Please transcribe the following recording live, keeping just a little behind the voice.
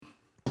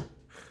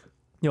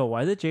Yo,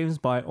 why did James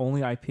buy only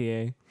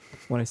IPA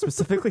when I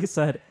specifically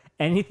said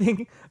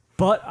anything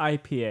but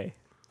IPA?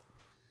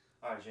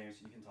 All right, James,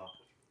 you can talk.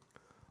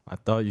 I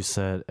thought you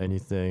said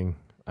anything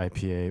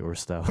IPA or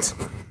stout.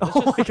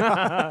 Oh my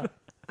god.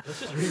 Let's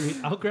just reread.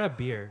 I'll grab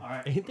beer. All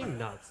right. Anything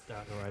not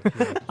stout or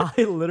IPA.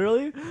 I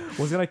literally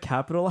was gonna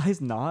capitalize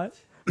not,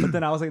 but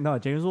then I was like, no,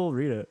 James will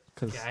read it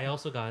because Yeah, I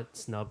also got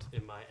snubbed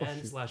in my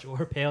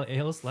N/or pale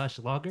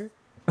ale/lager.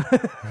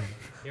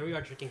 Here we are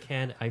drinking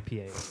canned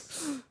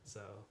IPAs. So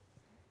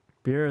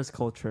beer is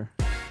culture.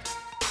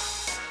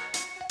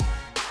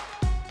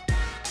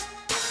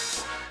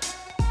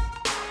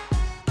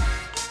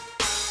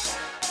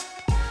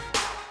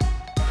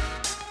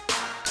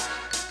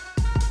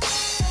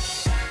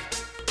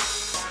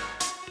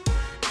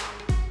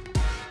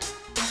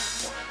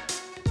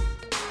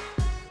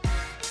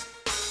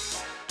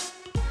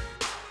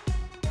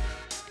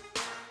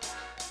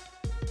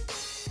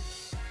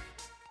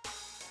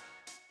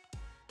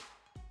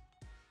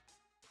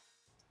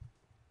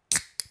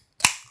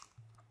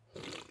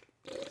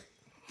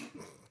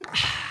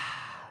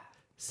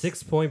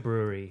 Six Point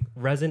Brewery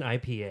resin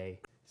IPA.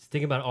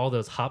 Thinking about all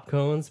those hop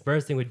cones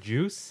bursting with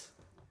juice.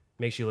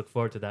 Makes you look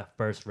forward to that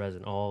first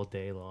resin all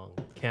day long.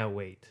 Can't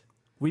wait.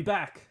 We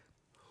back.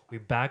 We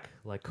back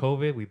like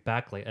COVID. We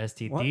back like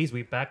STDs. What?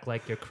 We back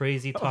like your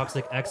crazy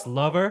toxic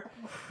ex-lover.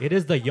 It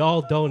is the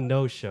Y'all Don't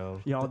Know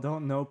show. Y'all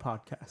don't know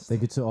podcast.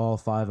 Thank you to all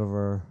 5 of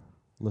our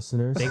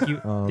listeners. Thank you.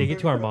 Thank you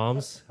to our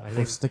moms. I for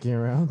think sticking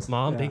around.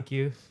 mom, Yeah. thank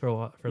you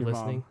for Your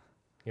listening. mom.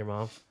 Your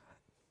mom.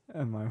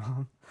 And my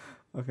mom.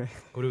 Okay.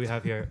 Who do we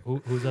have here?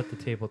 Who's at the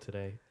table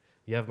today?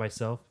 You have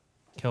myself,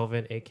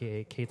 Kelvin,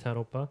 aka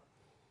K-Tan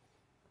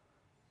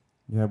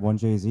You have one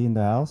Jay-Z in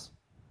the house.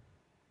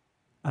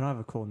 I don't have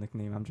a cool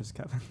nickname. I'm just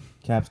Kevin.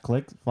 Caps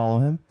click. Follow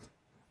him.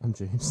 I'm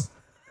James.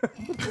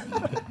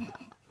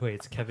 Wait,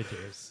 it's Kevin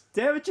James.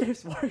 Damn it,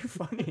 James. Why are you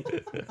funny?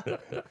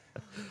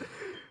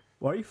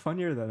 Why are you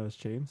funnier than us,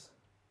 James?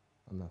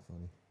 I'm not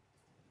funny.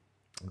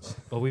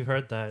 Well, we've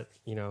heard that,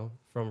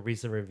 from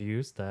recent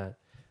reviews that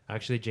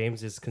actually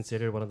James is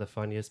considered one of the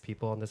funniest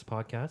people on this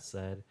podcast.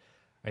 And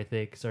I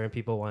think certain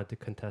people wanted to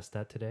contest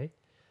that today.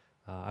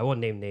 I won't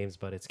name names,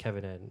 but it's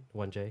Kevin and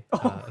 1J.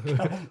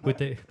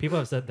 People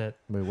have said that.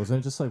 Wait, wasn't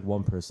it just like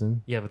one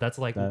person? Yeah, but that's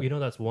like, That-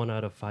 that's 1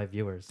 out of 5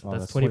 viewers. Oh,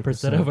 that's that's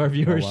 20% of 20%. our Oh, wow.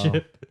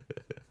 viewership.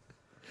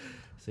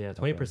 So yeah,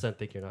 20%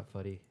 think you're not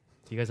funny.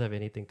 Do you guys have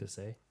anything to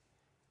say?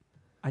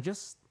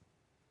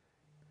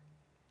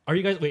 Are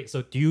you guys, wait,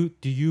 so do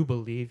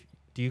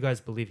you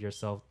guys believe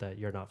yourself that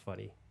you're not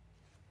funny?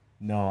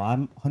 No,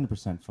 I'm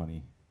 100%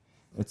 funny.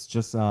 It's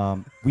just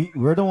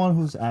we're the one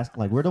who's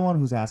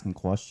asking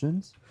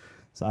questions.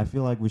 So I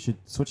feel like we should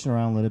switch it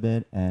around a little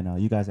bit,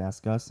 and you guys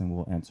ask us, and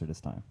we'll answer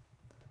this time.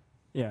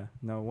 Yeah.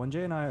 No,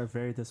 1J and I are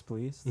very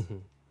displeased.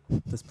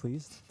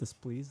 Displeased?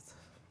 Displeased?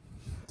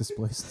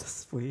 Displaced.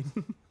 Displeased.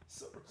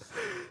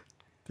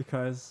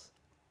 Because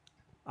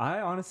I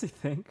honestly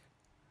think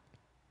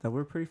that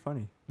we're pretty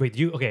funny. Wait,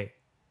 okay,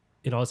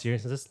 in all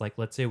seriousness, like,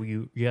 let's say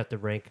you have to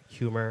rank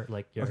humor,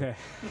 like, your... Okay.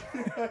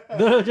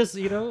 No, just,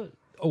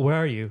 where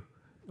are you?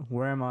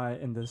 Where am I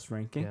in this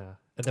ranking? Yeah.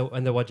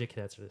 And then 1J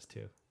can answer this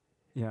too.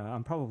 Yeah,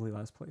 I'm probably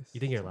last place. You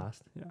think you're So,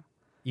 last? Yeah.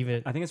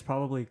 Even... I think it's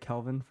probably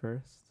Kelvin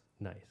first.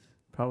 Nice.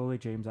 Probably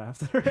James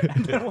after,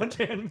 and then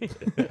 1J and me.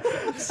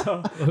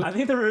 So I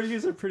think the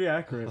reviews are pretty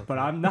accurate, but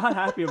I'm not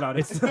happy about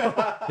it. Still.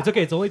 It's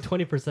okay. It's only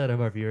 20%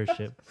 of our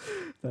viewership.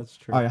 That's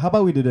true. All right, how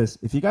about we do this?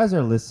 If you guys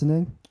are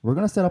listening, we're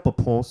gonna set up a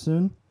poll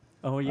soon.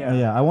 Oh yeah.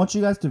 Yeah. I want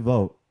you guys to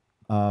vote.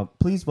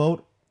 Please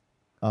vote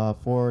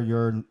for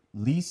your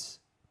least.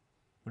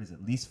 What is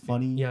it? Least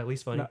funny. Yeah, at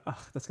least funny. No,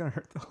 that's gonna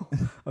hurt though.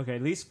 Okay,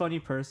 least funny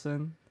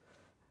person.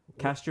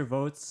 Cast your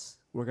votes.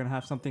 We're gonna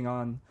have something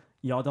on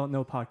Y'all Don't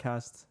Know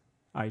podcast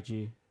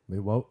IG. Wait,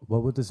 what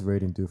would this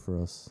rating do for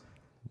us?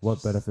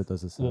 What benefit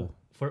does this have?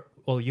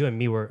 Well, you and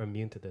me were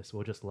immune to this.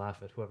 We'll just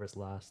laugh at whoever's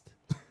last.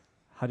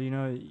 How do you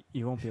know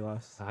you won't be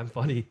last? I'm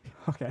funny.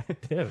 Okay,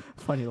 Damn.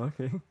 funny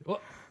looking. Oh.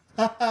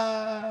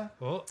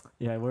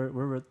 Yeah,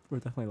 we're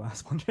definitely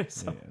last one.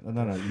 So. Yeah,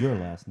 no, you're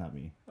last, not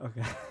me.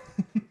 Okay.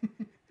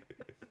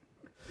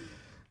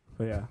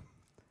 But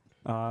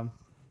yeah,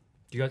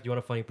 Do you want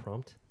a funny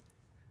prompt?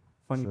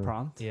 funny Sure.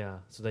 prompt. Yeah,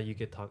 so that you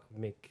could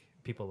make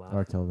people laugh. All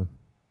right, Kelvin,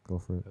 go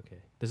for it. Okay.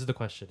 This is the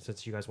question.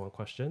 Since you guys want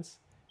questions,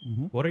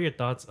 Mm-hmm. what are your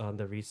thoughts on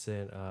the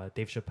recent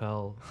Dave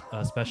Chappelle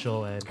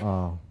special and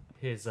Oh,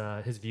 his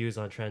views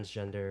on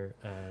transgender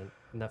and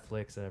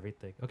Netflix and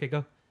everything? Okay,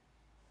 go.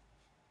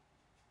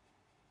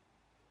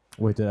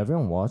 wait, did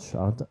everyone watch?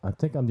 I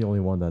think I'm the only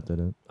one that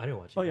didn't. I didn't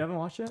watch it. Oh, you haven't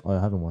watched it? Oh, I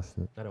haven't watched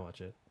it. I didn't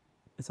watch it.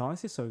 It's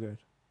honestly so good.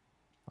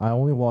 I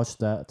only watched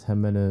that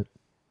 10-minute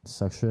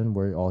section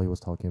where all he was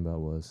talking about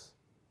was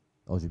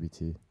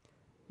LGBT.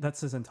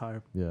 That's his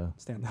entire Yeah.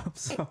 stand-up.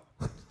 So,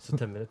 So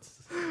 10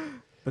 minutes.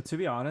 but to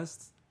be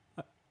honest,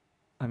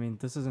 I mean,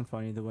 this isn't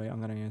funny the way I'm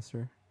gonna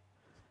answer.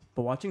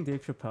 But watching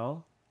Dave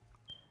Chappelle,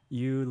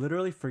 you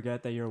literally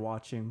forget that you're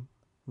watching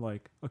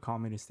like a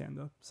comedy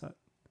stand-up set,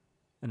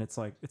 and it's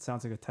like it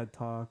sounds like a TED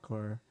Talk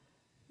or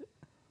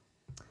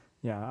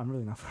Yeah, I'm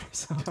really not funny,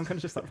 so I'm gonna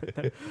just stop right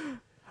there.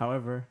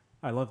 However,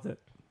 I loved it.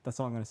 That's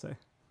all I'm gonna say.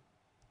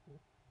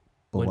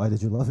 But When- why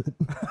did you love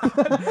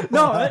it?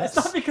 No, it's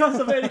not because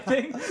of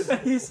anything.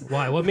 He's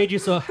Why? What made you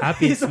so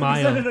happy and he's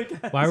smile? upset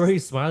again. Why were you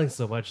smiling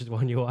so much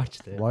when you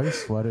watched it? Why are you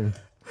sweating?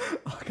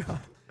 Oh god.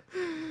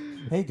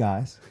 Hey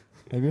guys,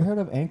 have you heard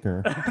of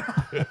Anchor?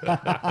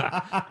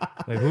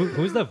 Like,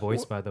 who's that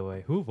voice, by the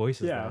way? Who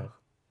voices Yeah. that?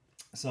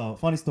 So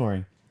funny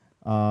story.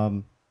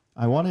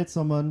 I wanted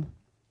someone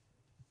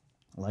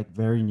like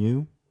very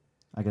new,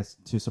 I guess,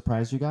 to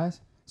surprise you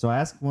guys. So I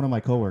asked one of my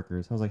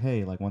coworkers. I was like,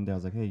 "Hey, like one day I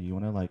was like, hey, you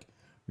want to like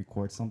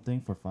record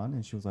something for fun?"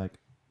 And she was like,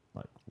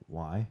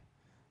 why?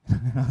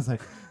 And I was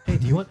like, Hey,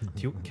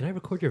 can I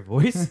record your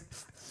voice?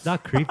 It's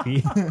not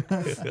creepy.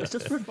 It's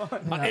just for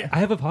fun. I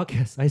have a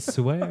podcast. I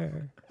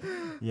swear.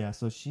 yeah.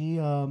 So she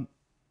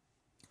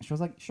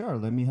was like, sure,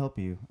 let me help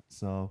you.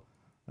 So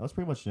that was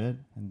pretty much it.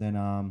 And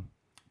then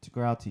took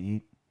her out to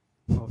eat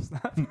Oh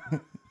snap.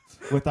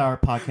 with our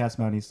podcast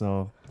money.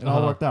 So it all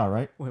Uh-huh. worked out,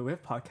 right? Wait, we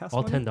have podcast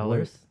All money?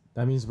 $10.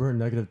 That means we're in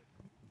negative.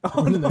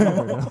 Oh we're in the no.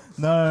 negative right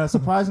now. No,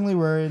 surprisingly,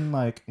 we're in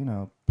like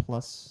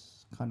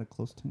plus, kind of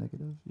close to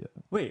negative. Yeah.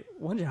 Wait,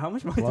 Wonder, how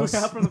much money do Plus, we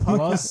have from the podcast?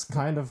 plus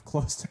kind of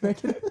close to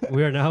negative.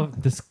 We are now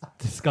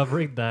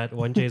discovering that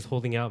 1J is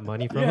holding out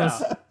money from Yeah.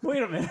 us.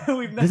 Wait a minute.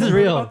 We've never This is heard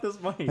real. about this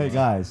money. Hey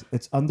guys,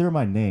 it's under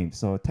my name,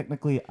 so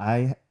technically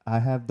I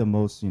have the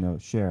most,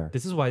 share.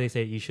 This is why they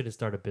say you shouldn't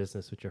start a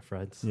business with your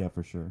friends. Yeah,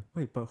 for sure.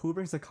 Wait, but who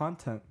brings the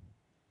content?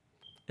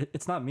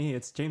 It's not me.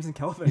 It's James and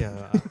Kelvin.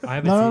 Yeah, I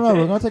haven't No, seen no,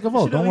 we're gonna take a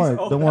vote. should at Don't worry, least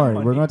owe don't them worry.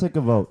 money. We're gonna take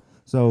a vote.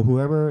 So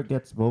whoever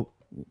gets vote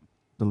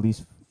the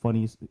least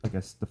funny, I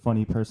guess the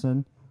funny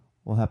person,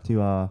 will have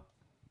to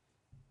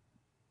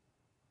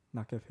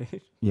Not get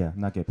paid.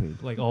 not get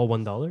paid. like all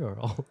 $1 or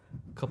all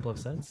a couple of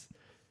cents.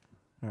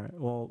 All right.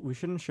 Well, we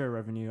shouldn't share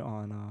revenue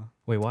on.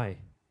 Wait, why?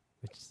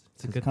 It's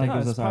a good Kind thing. of No,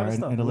 gives it's us our private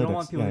stuff. We don't analytics.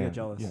 want people to yeah, get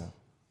jealous. Yeah.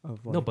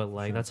 Of No, but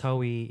like sure. that's how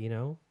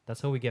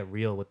we get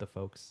real with the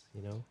folks.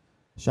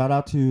 Shout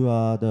out to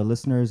the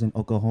listeners in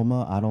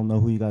Oklahoma. I don't know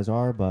who you guys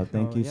are, but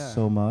thank Oh, you yeah.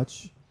 so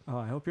much. Oh,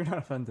 I hope you're not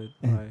offended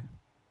by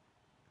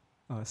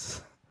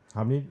us.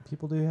 How many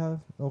people do you have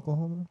in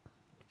Oklahoma?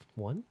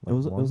 One. It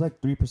was one?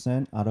 like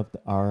 3% out of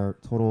our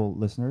total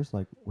listeners,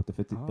 like with the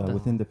 50 Oh.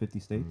 within the 50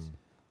 states. Mm.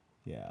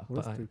 Yeah.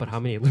 What is But how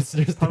 3%? many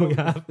listeners It's do we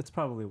probably, have? it's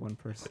probably one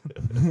person.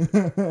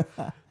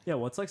 Yeah,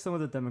 what's like some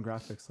of the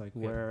demographics? Like,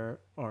 Yeah. where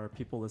are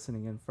people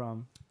listening in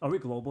from? Are we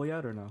global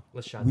yet or no?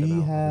 Let's shout We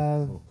them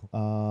out.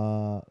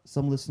 have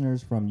some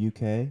listeners from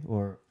UK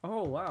or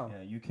Oh wow.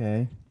 UK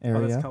Oh, that's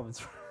area. Kelvin's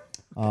friend.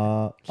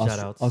 Shout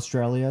outs.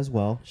 Australia as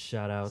well.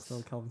 Shout outs.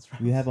 Still Kelvin's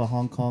friend. We have a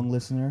Hong Kong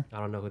listener. I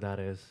don't know who that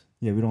is.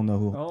 Yeah, we don't know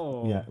who.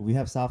 Oh. Yeah, we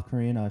have South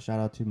Korean. Shout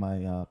out to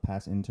my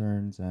past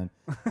interns and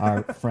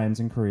our friends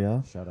in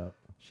Korea. Shout out.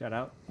 Shout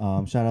out.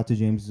 Shout out to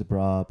James'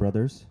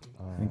 brothers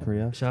in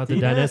Korea. Shout out to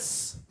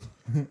Dennis.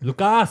 Dennis.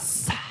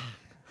 Lucas.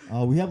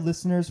 We have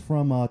listeners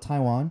from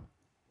Taiwan.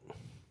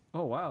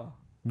 Oh wow.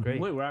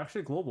 Great. Wait, we're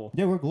actually global.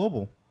 Yeah, we're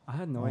global. I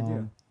had no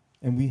idea.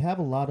 And we have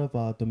a lot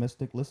of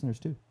domestic listeners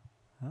too.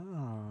 Oh.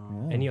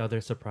 Yeah. Any other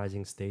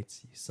surprising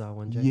states you saw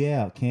 1J?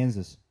 Yeah,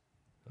 Kansas.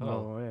 Oh,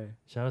 No way.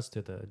 shout outs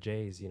to the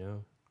Jays,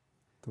 The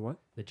what?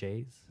 The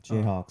Jays.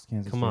 Jayhawks,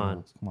 Kansas. Come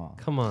on. Jayhawks. Come on.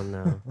 Come on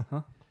now.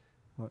 Huh?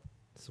 What?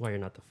 This is why you're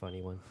not the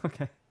funny one.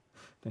 Okay.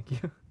 Thank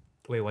you.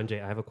 Wait,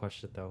 1J, I have a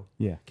question though.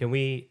 Yeah. Can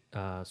we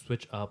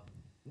switch up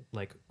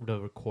like the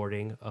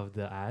recording of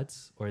the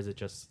ads, or is it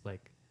just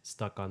like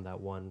stuck on that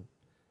one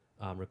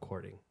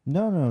recording?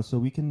 No. So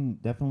we can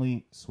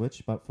definitely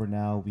switch, but for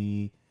now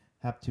we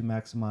have to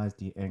maximize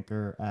the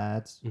anchor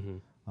ads. Mm-hmm.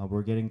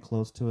 We're getting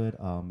close to it.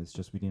 It's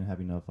just we didn't have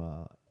enough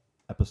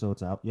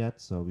episodes out yet,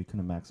 so we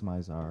couldn't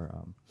maximize our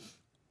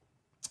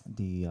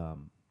the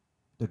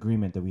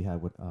agreement that we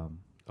had with.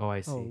 Oh,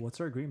 I see. Oh, what's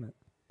our agreement?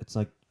 It's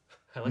like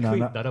I like No, how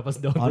no. none of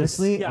us know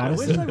honestly, Yeah, I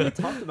wish honestly, like we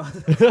talked about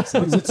this.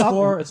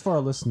 It's for our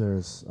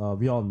listeners.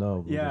 We all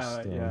know. We Yeah,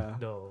 just, yeah.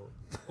 this. No.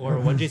 Or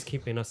 1J's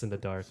keeping us in the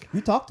dark.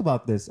 we talked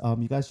about this.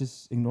 You guys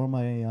just ignore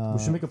my. we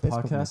should make a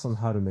Facebook podcast message. on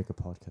how to make a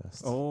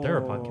podcast. Oh. There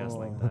are podcasts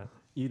like that.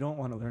 You don't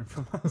want to learn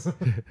from us.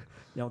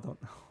 Y'all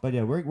don't know. But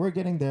yeah, we're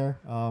getting there.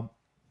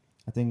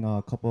 I think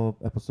a couple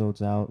of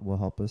episodes out will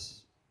help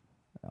us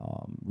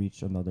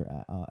reach another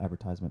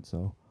advertisement.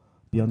 So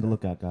be on the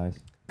lookout, guys.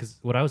 Because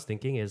what I was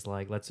thinking is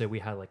like, let's say we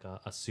had like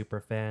a super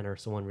fan or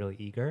someone really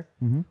eager.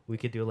 Mm-hmm. We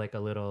could do like a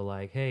little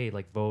like, hey,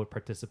 like vote,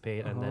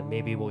 participate, and then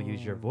maybe we'll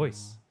use your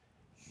voice.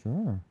 Sure.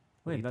 What do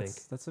Wait, you that's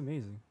think? that's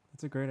amazing.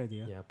 That's a great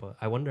idea. Yeah, but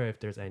I wonder if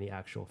there's any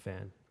actual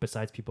fan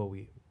besides people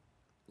we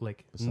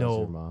like Besides know.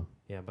 your mom.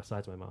 Yeah,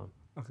 besides my mom.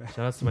 Okay. Shout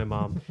outs to my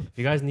mom. If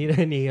you guys need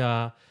any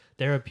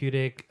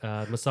therapeutic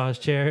massage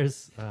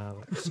chairs,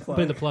 put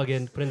in the plug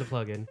in. Put in the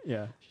plug in.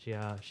 Yeah.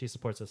 She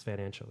supports us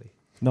financially.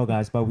 No,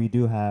 guys, but we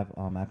do have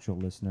actual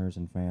listeners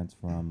and fans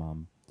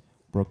from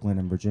Brooklyn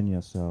and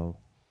Virginia. So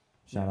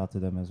shout Yeah. out to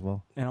them as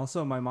well. And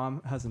also, my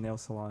mom has a nail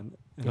salon.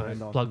 In Go ahead.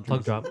 Randolph, Plug New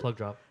Jersey. drop. Plug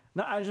drop.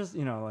 No, I just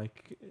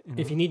like.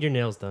 If you need your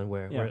nails done,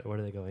 where Yeah. where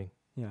are they going?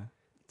 Yeah.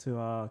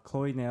 To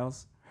Chloe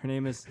Nails. Her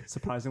name is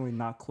surprisingly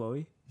not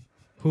Chloe.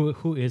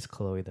 Who is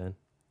Chloe then?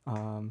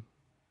 I'm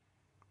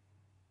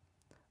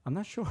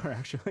not sure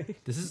actually.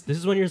 This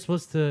is when you're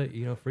supposed to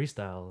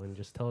freestyle and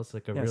just tell us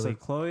like a Yeah, really so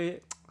Chloe,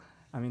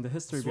 I mean, the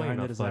history Swing behind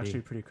off it is buddy.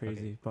 actually pretty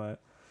crazy.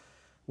 But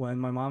when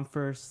my mom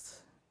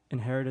first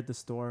inherited the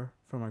store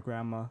from our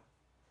grandma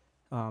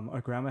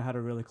had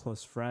a really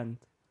close friend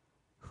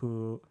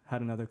who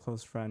had another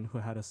close friend who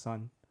had a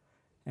son,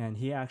 and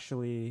he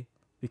actually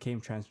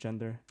became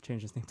transgender,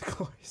 changed his name to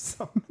Chloe.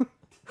 So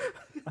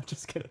I'm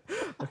just kidding.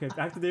 Okay,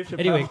 back to Dave Chappelle.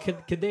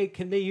 Anyway,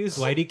 can they use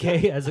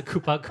YDK as a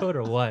coupon code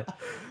or what?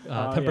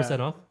 10%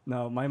 yeah. off.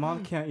 No, my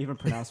mom can't even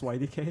pronounce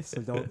YDK,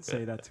 so don't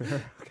say that to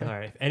her. Okay. All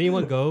right. If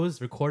anyone goes,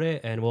 record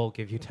it, and we'll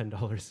give you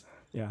 $10.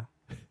 Yeah.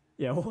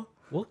 Yeah.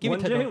 We'll give you One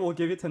day $10. we'll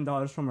give you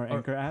 $10 from our Or-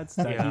 anchor ads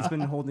that Yeah. he's been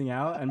holding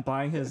out and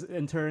buying his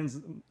interns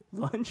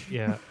lunch.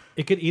 Yeah,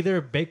 it could either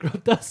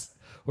bankrupt us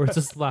or it's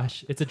a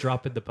splash. It's a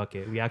drop in the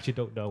bucket. We actually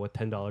don't know what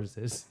 $10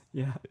 is.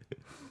 Yeah.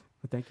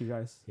 But thank you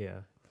guys. Yeah.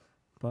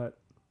 But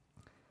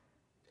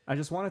I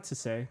just wanted to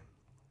say,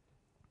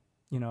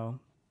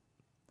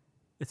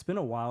 it's been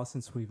a while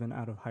since we've been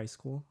out of high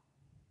school.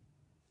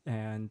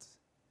 And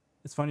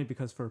it's funny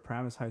because for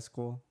Paramus High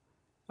School,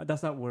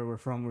 that's not where we're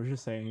from. We're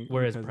just saying.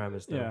 Where is because-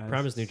 Paramus though? Yeah,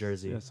 Paramus, it's- New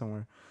Jersey. Yeah,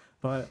 somewhere.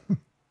 But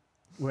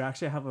we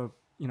actually have a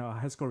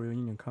high school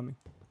reunion coming.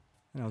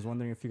 And I was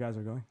wondering if you guys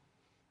are going.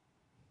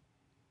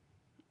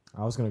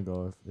 I was gonna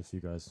go if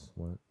you guys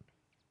went,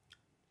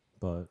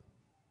 but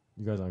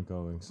you guys aren't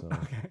going, so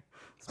Okay.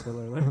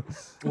 Spoiler alert.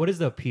 What is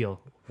the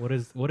appeal? What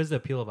is the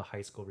appeal of a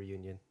high school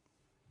reunion?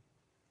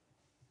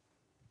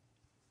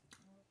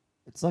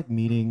 It's like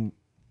meeting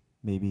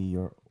maybe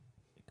your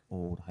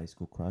old high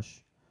school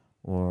crush,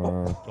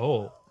 or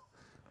Oh,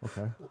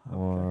 okay.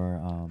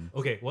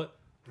 okay. What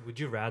would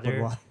you But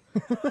rather? why?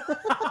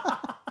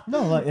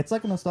 No, like it's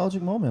like a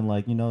nostalgic moment.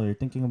 Like you're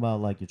thinking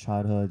about like your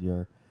childhood,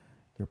 your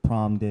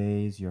prom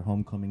days, your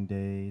homecoming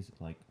days,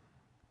 like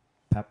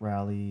pep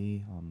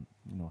rally,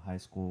 high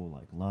school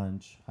like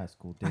lunch, high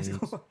school dates.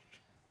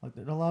 Like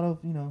there's a lot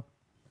of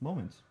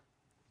moments.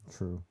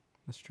 True.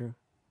 That's true.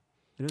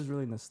 It is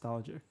really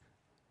nostalgic.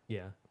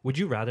 Yeah. Would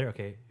you rather?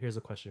 Okay. Here's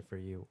a question for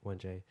you,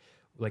 1J.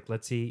 Like,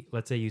 let's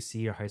say you see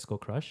your high school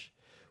crush.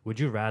 Would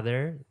you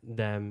rather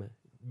them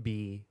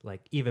be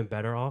like even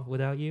better off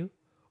without you,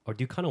 or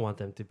do you kind of want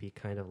them to be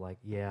kind of like,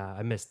 yeah,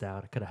 I missed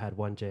out. I could have had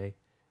 1J.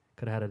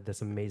 Could have had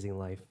this amazing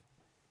life.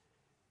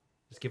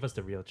 Just give us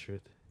the real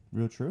truth.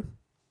 Real truth.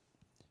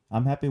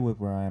 I'm happy with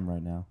where I am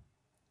right now.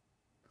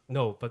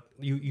 No, but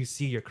you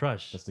see your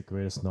crush. That's the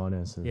greatest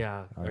non-answer.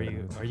 Yeah. I Are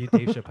know. you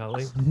Dave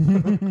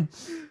Chappelle?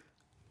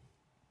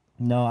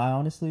 No, I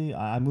honestly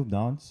I moved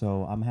on,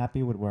 so I'm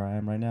happy with where I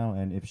am right now.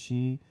 And if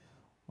she,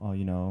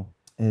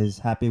 is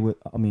happy with,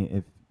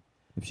 if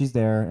she's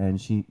there and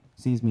she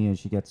sees me and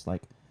she gets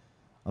like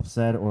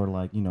upset or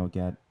like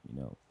get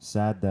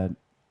sad that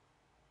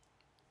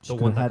she The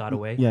could've one that had got me-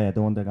 away? Yeah,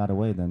 the one that got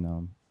away.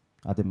 Then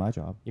I did my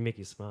job. You make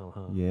you smile,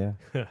 huh? Yeah.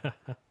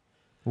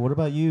 What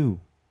about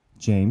you,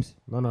 James?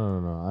 No.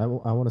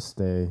 I want to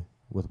stay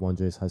with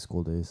 1J's high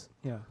school days.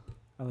 Yeah.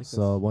 I like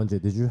So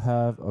 1J, did you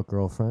have a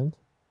girlfriend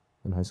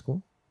in high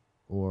school,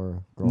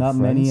 or Not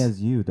many girlfriends?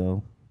 as you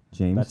though,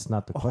 James. That's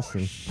not the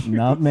question.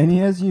 Not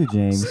many as you,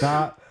 James.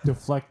 Stop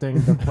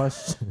deflecting the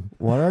question.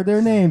 What are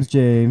their names,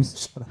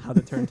 James? this. How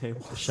the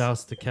turntable.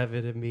 Shouts to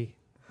Kevin and me.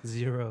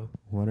 0.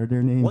 What are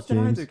their names, What did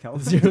I James? do,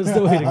 Calvin? 0's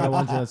the way to I go.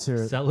 want you. Let's hear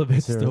it.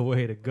 Celibate's Let's hear the it.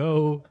 way to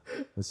go.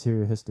 Let's hear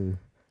your history.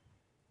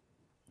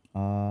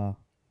 Uh,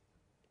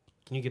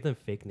 Can you give them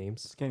fake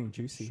names? It's getting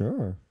juicy.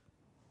 sure.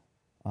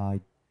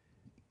 I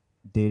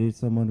dated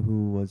someone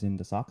who was in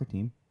the soccer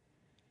team,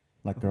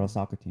 like girls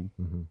soccer team.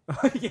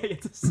 Mm-hmm. Yeah, you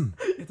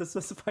have to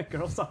specify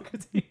girls soccer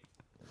team.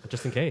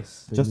 Just in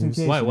case. Just in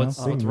case. Why? you What's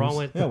know? what's wrong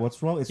with? Yeah,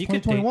 what's wrong? It's You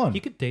could date. 2021.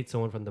 You could date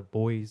someone from the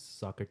boys'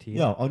 soccer team.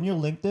 Yeah, on your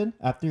LinkedIn,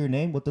 after your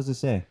name, what does it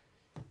say?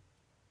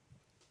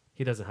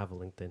 He doesn't have a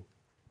LinkedIn.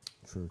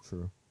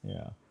 True.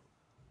 Yeah.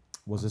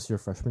 Was this your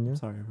freshman year?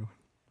 Sorry, everyone.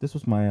 This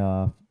was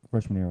my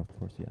freshman year, of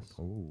course. Yes.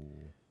 Oh.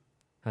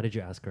 How did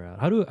you ask her out?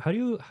 How do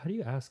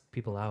you ask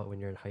people out when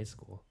you're in high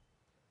school?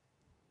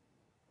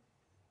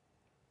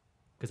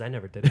 Because I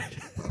never did it.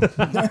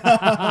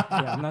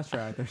 Yeah, I'm not sure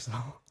either. So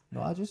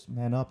No, I just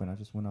man up and I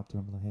just went up to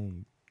him like, "Hey,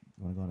 you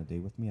want to go on a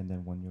date with me?" And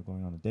then when you're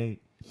going on a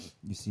date,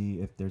 you see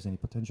if there's any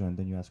potential, and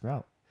then you ask her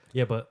out.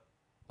 Yeah, but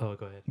go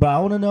ahead. But I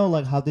want to know,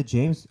 like, how did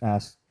James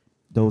ask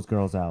those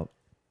girls out?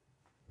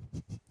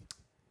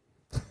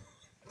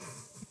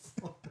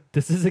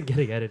 This isn't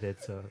getting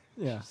edited, so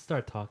yeah, just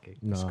start talking.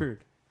 No. screwed.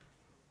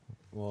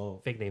 Well,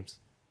 Fake names.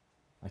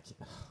 I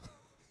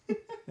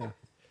can't.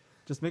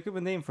 Just make up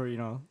a name for I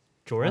don't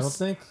Joris.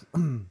 think.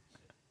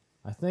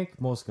 I think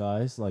most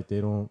guys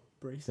they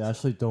Brace.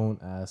 actually don't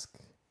ask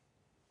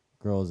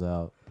girls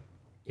out.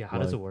 Yeah. How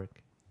does it like-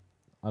 work?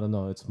 I don't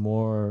know. It's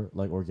more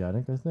like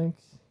organic. I think.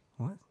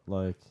 What?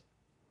 Like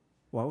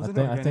Why wasn't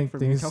think- it I organic think for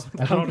me? things-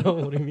 Calvin? I don't know.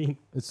 What do you mean?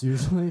 it's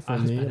usually for I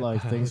was me bad at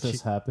like things biology.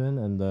 just happen,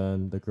 and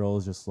then the girl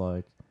is just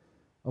like,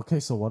 "Okay,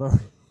 so what are we?"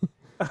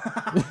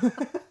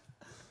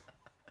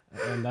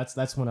 And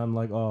that's when I'm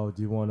like, "Oh,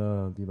 do you want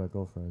to be my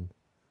girlfriend?"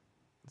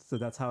 So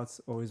that's how it's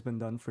always been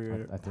done for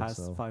your I think past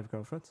so. 5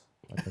 girlfriends.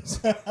 I think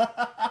so.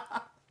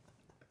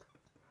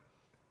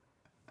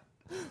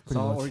 It's Pretty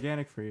all much.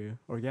 organic for you.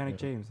 Organic Yeah.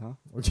 James, huh?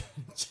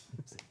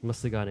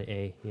 Must have got an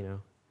A,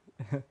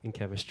 in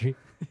chemistry.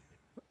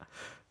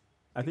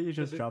 I think you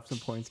just dropped some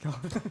points,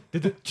 Calvin.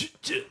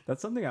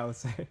 That's something I would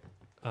say.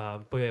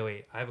 But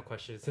wait. I have a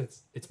question.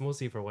 Since it's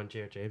mostly for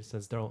 1J or James,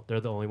 since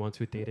they're the only ones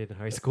who dated in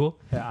high school.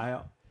 Yeah,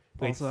 I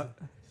Wait, also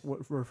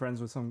were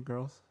friends with some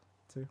girls.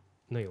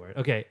 No, you weren't.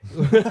 Okay.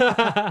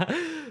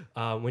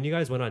 When you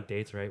guys went on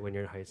dates, right? When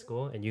you're in high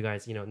school, and you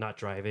guys, not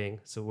driving,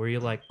 so were you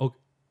like, oh,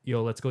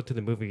 yo, let's go to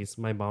the movies.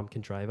 My mom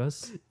can drive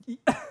us.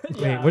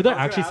 Wait, were there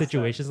actually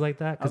situations like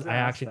that? Because I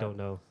actually don't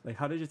know. Like,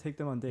 how did you take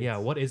them on dates? Yeah,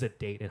 what is a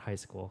date in high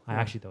school? I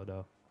Yeah. actually don't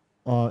know.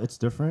 It's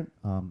different.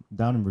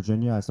 Down in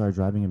Virginia, I started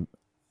driving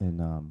in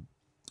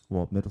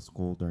middle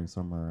school during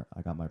summer.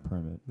 I got my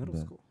permit. Middle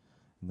and then, school.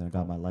 And then I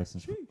got my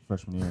license Sheesh.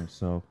 freshman year.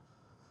 So,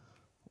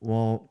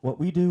 well, what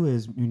we do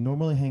is we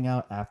normally hang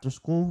out after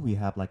school. We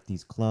have like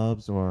these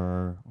clubs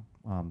or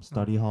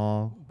study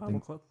hall, Bible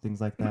club. things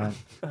like that.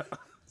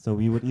 So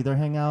we would either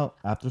hang out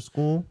after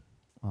school,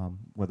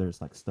 whether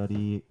it's like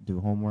study, do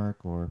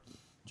homework, or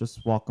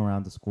just walk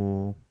around the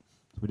school.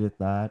 So we did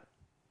that.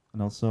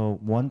 And also,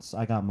 once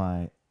I got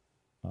my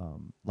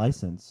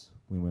license,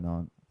 we went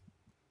on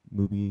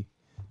to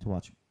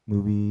watch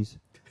movies,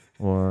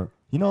 or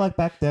like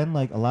back then,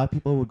 like a lot of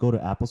people would go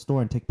to Apple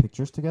Store and take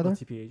pictures together.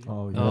 TPH.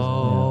 Oh, yeah.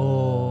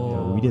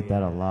 Yeah, we did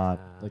that a lot.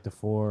 Like the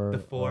four. The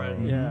four, uh,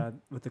 Yeah,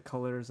 with the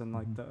colors and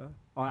like the.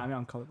 Oh, I mean,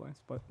 I'm colorblind,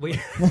 but Wait.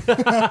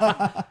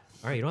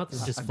 All right, you don't have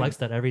to just I flex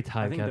that every I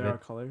time, think Kevin. there are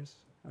colors.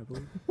 I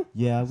believe.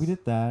 Yeah, we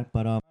did that.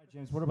 But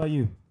James, what about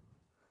you?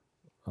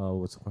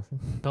 What's the question?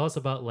 Tell us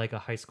about like a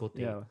high school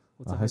date. Yeah.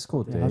 What's A high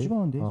school Yeah, date. how'd you go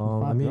on dates with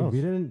I five mean, girls?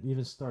 we didn't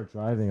even start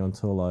driving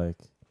until like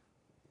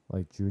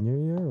junior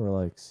year or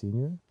like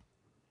senior,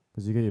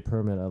 because you get your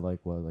permit at like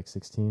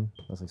 16.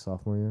 That's like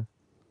sophomore year.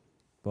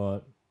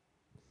 But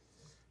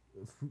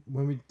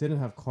when we didn't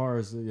have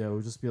cars, yeah, it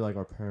would just be like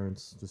our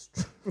parents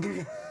just.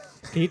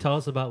 Can you tell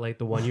us about like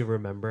the one you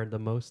remember the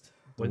most?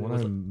 The When it one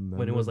was I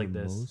when it was like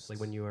remember this, most? like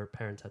when your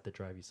parents had to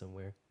drive you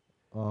somewhere.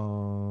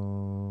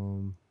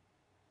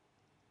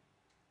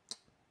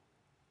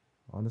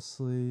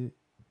 Honestly,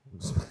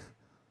 it's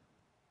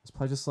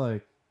probably just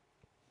like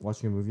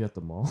watching a movie at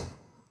the mall,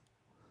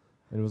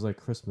 and it was like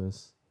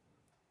Christmas,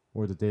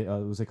 or the day.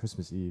 It was like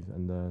Christmas Eve,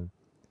 and then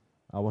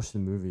I watched the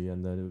movie,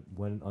 and then it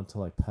went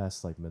until like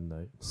past like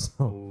midnight.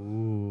 So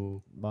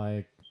Ooh.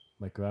 my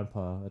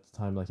grandpa at the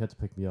time, like, he had to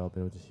pick me up,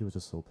 and he was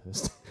just so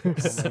pissed.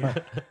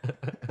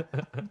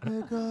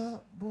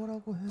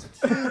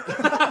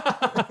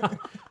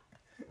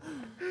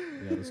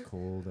 Yeah, it was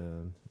cold,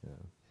 and yeah.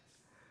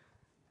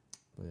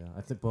 But yeah,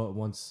 I think. But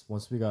once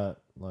we got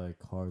like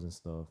cars and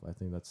stuff, I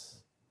think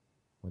that's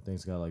when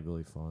things got like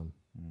really fun.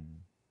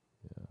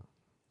 Yeah.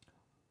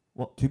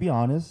 Well, to be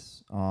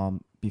honest,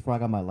 before I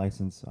got my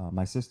license,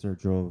 my sister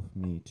drove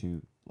me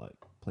to like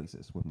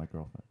places with my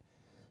girlfriend.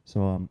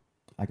 So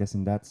I guess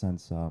in that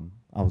sense,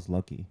 I was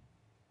lucky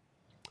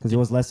because it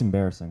was less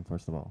embarrassing.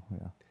 First of all,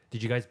 yeah.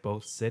 Did you guys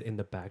both sit in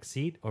the back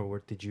seat,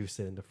 or did you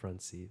sit in the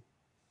front seat?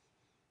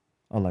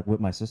 Oh, like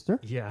with my sister?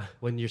 Yeah,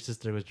 when your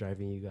sister was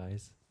driving you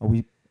guys. Oh,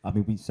 we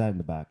sat in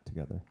the back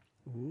together.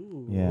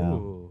 Ooh. Yeah.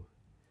 Ooh.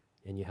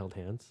 And you held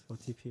hands.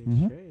 OTPHA.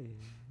 Mhm.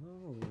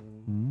 Oh.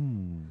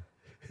 Mm.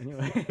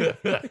 Anyway.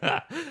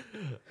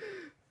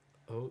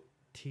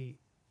 O-T.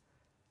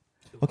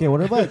 Okay,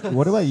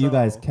 what about you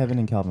guys, So- Kevin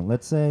and Calvin?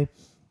 Let's say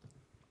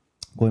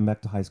going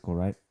back to high school,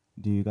 right?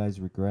 Do you guys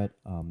regret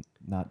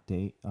not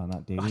dating?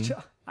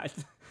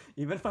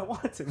 Even if I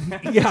wanted to, man.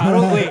 Yeah, I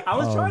don't wait. I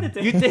was trying to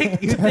date.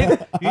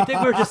 You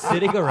think we're just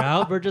sitting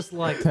around? We're just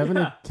like Kevin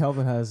and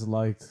Calvin has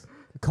liked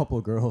a couple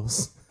of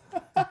girls,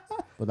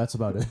 but that's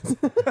about it.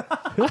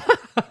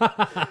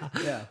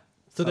 Yeah.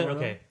 So then, Some of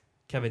okay, them.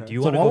 Kevin, Okay. do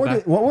you So want to what go were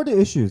back? what were the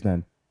issues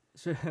then?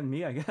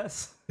 Me, I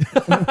guess.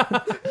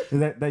 Is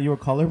that you were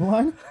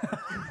colorblind?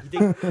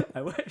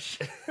 I wish.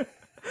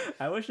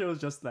 I wish it was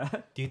just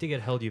that. Do you think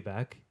it held you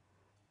back?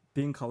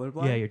 Being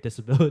colorblind. Yeah, your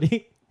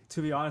disability.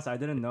 To be honest, I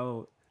didn't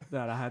know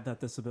that I had that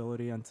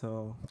disability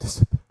until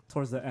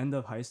towards the end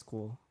of high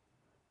school,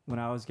 when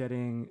I was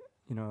getting,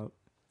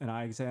 an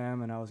eye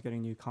exam and I was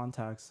getting new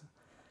contacts,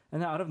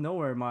 and then out of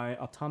nowhere, my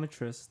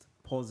optometrist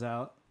pulls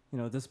out,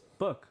 this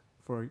book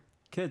for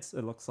kids.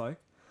 It looks like,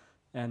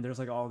 and there's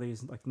like all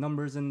these like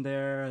numbers in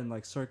there and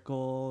like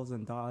circles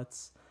and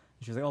dots.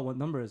 And she's like, "Oh, what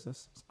number is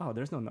this?" Oh,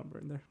 there's no number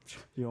in there.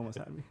 You almost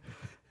had me.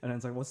 And then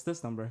it's like, "What's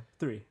this number?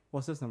 3.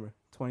 What's this number?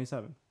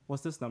 27.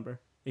 What's this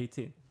number?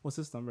 18. What's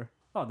this number?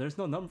 Oh, there's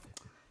no number."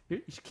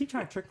 You keep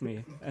trying to trick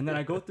me. And then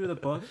I go through the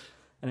book,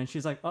 and then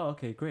she's like, "Oh,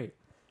 okay, great.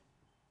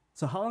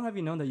 So how long have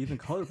you known that you've been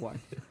colorblind?"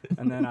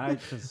 And then I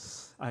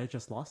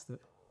just lost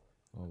it.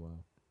 Oh wow.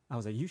 I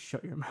was like, "You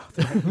shut your mouth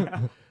right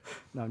now."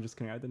 No, I'm just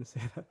kidding. I didn't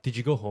say that. Did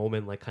you go home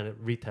and like kind of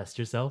retest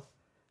yourself?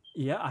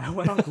 Yeah, I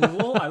went on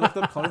Google. I looked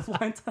up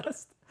colorblind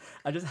test.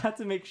 I just had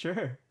to make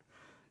sure.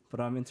 But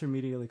I'm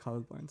intermediately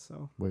colorblind,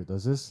 so Wait,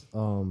 does this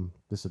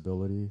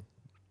disability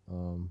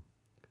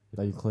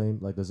that you claim?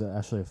 Like, does it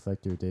actually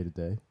affect your day to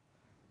day?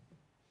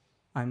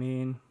 I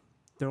mean,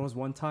 there was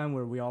one time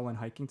where we all went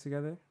hiking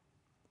together,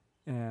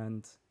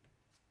 and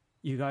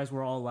you guys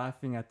were all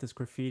laughing at this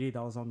graffiti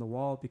that was on the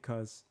wall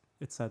because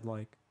it said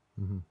like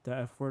Mm-hmm. the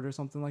F word or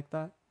something like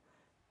that.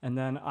 And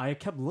then I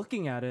kept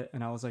looking at it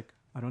and I was like,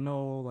 I don't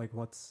know like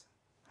what's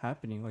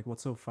happening, like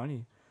what's so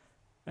funny.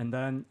 And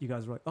then you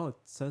guys were like, oh, it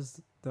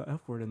says the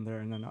F word in there,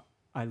 and then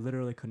I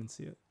literally couldn't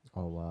see it.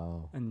 Oh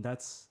wow! And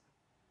that's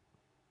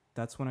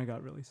when I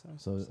got really sad.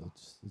 So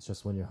it's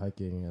just when you're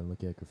hiking and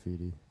looking at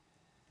graffiti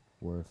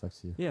where it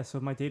affects you. Yeah, so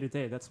my day to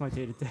day, that's my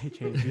day to day,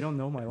 James. You don't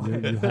know my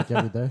life. You hike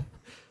every day.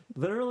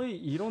 Literally,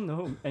 you don't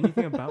know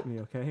anything about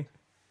me, okay?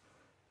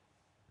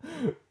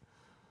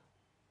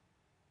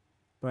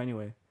 But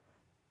anyway,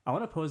 I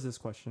want to pose this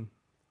question.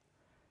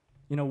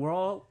 You know, we're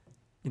all,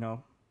 you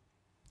know,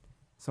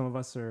 some of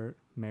us are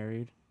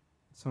married,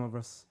 some of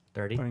us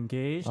 30. are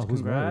engaged. Oh,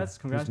 who's married? Congrats,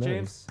 Who's married?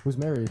 James. Who's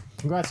married?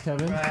 Congrats,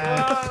 Kevin.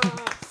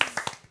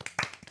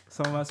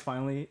 Some of us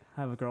finally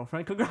have a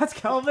girlfriend. Congrats,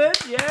 Calvin!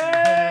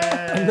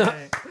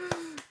 Yay!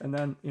 And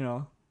then, you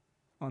know,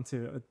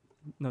 onto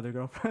another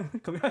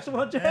girlfriend. Congrats,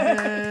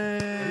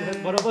 James!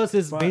 One of us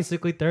is But-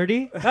 basically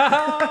 30.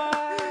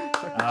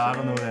 I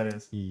don't know what that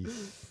is.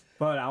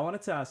 But I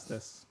wanted to ask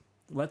this.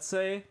 Let's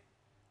say,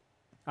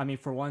 I mean,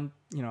 for one,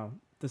 you know,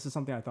 this is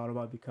something I thought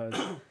about because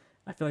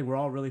I feel like we're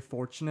all really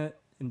fortunate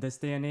in this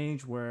day and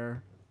age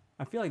where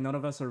I feel like none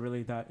of us are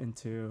really that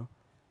into,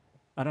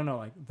 I don't know,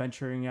 like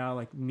venturing out,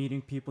 like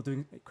meeting people,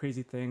 doing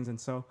crazy things.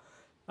 And so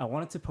I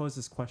wanted to pose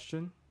this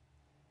question.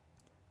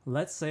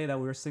 Let's say that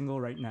we're single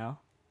right now,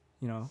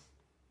 you know,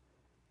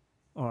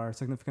 or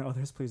significant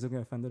others, please don't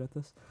get offended at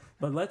this.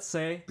 But let's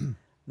say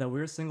that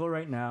we're single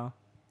right now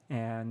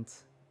and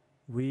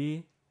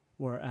we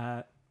were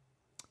at,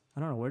 I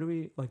don't know, where do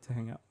we like to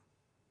hang out?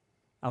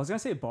 I was gonna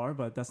say a bar,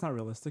 but that's not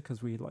realistic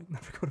because we like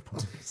never go to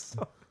bars.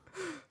 So.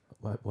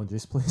 What,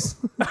 Wondry's place?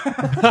 Okay,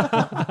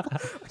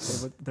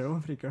 but there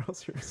won't be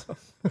girls here. So.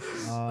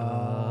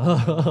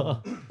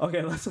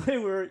 Okay, let's say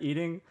we're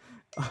eating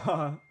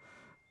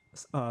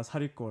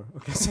sarikor.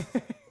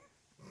 Okay.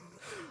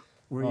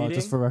 We're eating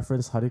Just for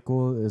reference,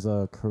 harikul is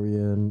a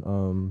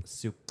Korean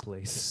Soup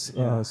place.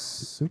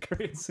 soup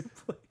Korean soup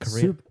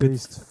place.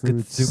 soup-based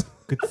Good foods. soup.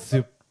 Good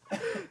soup.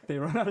 They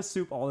run out of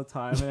soup all the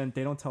time, and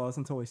they don't tell us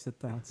until we sit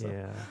down. So.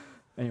 Yeah.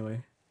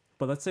 Anyway,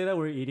 but let's say that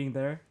we're eating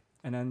there,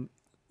 and then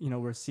you know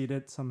we're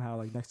seated somehow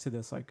like next to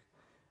this like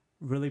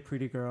really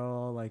pretty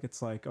girl, like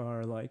it's like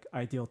our like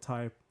ideal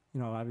type. You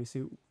know,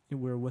 obviously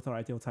we're with our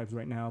ideal types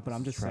right now, but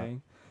I'm just Trap.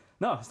 saying,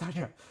 no, it's not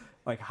trap.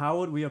 Like, how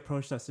would we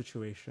approach that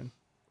situation?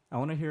 I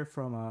want to hear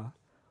from.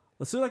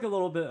 Let's do like a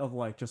little bit of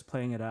like just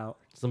playing it out.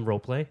 Some role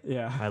play.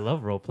 Yeah. I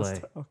love role Let's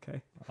play. t-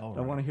 okay. All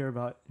I want to right. hear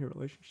about your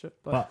relationship,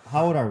 but But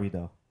how old are we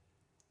though?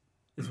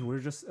 we're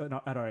just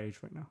at our age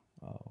right now.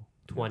 Oh.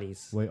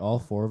 20s. Wait, all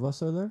four of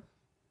us are there?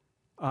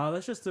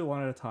 Let's just do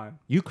one at a time.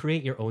 You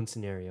create your own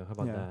scenario. How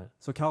about yeah. that?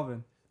 So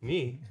Calvin,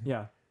 Me?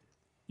 yeah,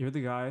 you're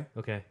the guy.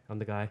 Okay, I'm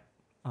the guy.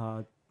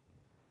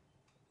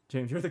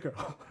 James, you're the girl.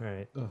 All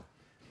right. Ugh.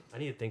 I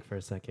need to think for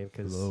a second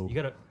because Hello. you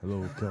gotta.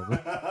 Hello, Kevin.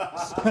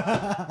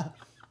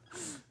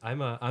 I'm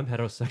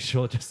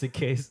heterosexual, just in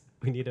case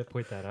we need to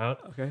point that out.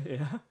 Okay,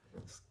 yeah.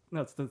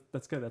 No,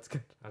 that's good. That's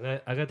good. I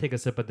gotta take a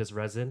sip of this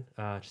resin.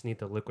 Just need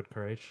the liquid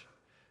courage.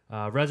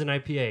 Resin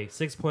IPA,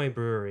 6 Point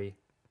Brewery,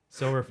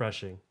 so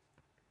refreshing.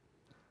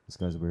 This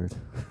guy's weird.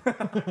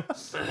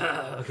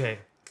 Okay.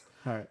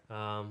 All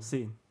right.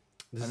 Scene.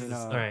 This I mean, is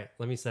all right.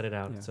 Let me set it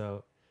out. yeah.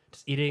 So,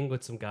 just eating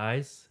with some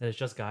guys, and it's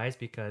just guys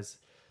because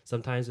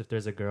sometimes if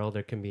there's a girl,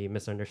 there can be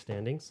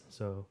misunderstandings.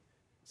 So,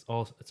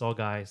 it's all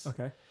guys.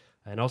 Okay.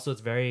 And also, it's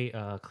very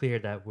clear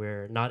that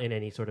we're not in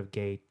any sort of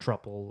gay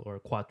throuple or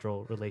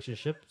quattro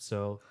relationship.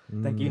 So,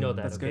 Thank you. You know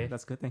that, That's okay? good.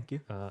 That's good. Thank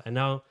you. and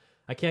now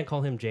I can't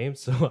call him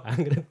James, so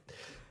I'm gonna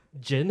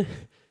Jin.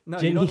 No,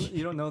 Jenny.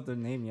 you don't know the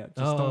name yet.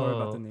 Just don't worry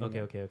about the name. Okay,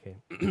 yet.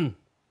 okay.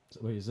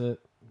 Wait, is it?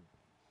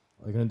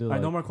 Are you gonna do All right,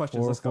 like no more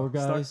questions. Let's go. four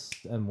guys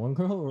and one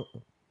girl?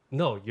 Or?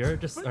 No, you're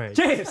just all right.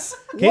 James,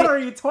 Okay. what are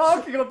you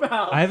talking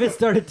about? I haven't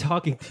started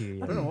talking to you I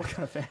yet. don't know what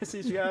kind of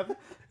fantasies you have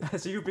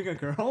as you being a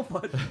girl,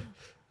 but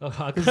Oh,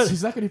 I'm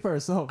She's not gonna be by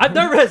herself.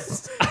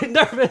 nervous. I'm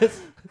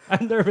nervous.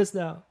 I'm nervous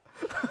now.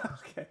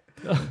 okay.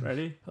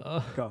 Ready?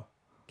 Go.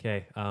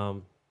 Okay.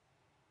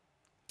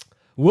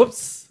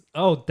 Whoops.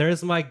 Oh,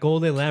 there's my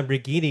golden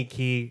Lamborghini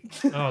key.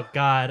 Oh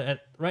God.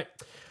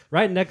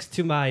 Right next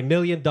to my $1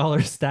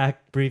 million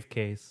stack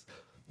briefcase.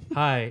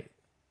 Hi.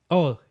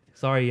 Oh,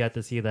 sorry you had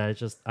to see that. It's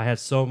just I have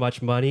so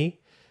much money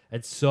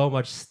and so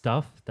much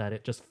stuff that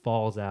it just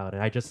falls out.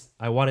 And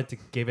I wanted to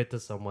give it to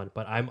someone,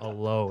 but I'm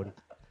alone.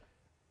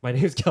 My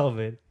name's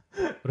Kelvin.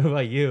 What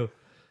about you?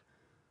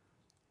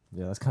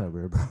 Yeah, that's kind of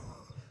weird, bro.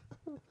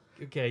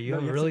 Okay, you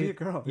No, have you a have to really be a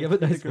girl. you You have a have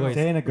to be nice a girl. voice.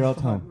 Say in a girl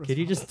tone. Can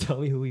you just tell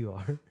me who you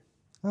are?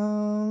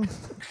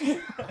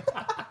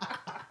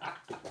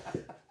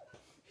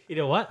 You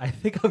know what? I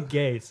think I'm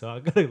gay, so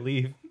I'm gonna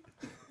leave.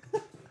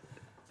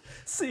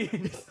 See.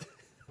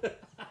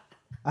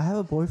 I have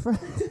a boyfriend.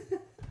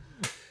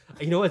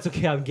 You know what? It's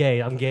okay. I'm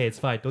gay. I'm gay. It's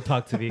fine. Don't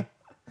talk to me.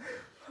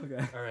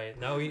 Okay. All right.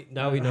 Now we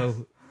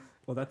know.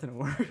 Well, that didn't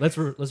work. Let's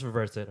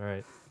reverse it. All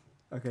right.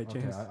 Okay, Okay,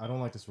 James. I don't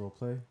like this role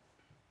play.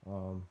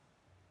 Well,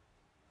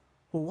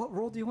 what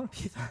role do you want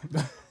to be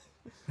then?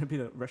 To be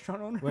the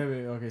restaurant owner? Wait.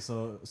 Okay.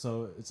 So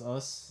it's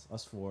us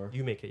four.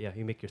 You make it. Yeah.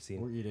 You make your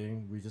scene. We're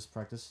eating. We just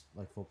practice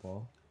like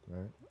football,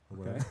 right? Or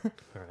Okay. whatever.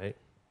 All right.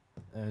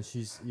 And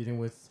she's eating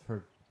with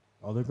her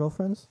other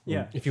girlfriends.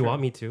 Yeah. If you sure.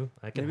 want me to,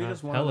 I can Maybe have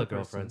just one hella other person.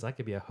 girlfriends. I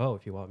could be a hoe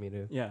if you want me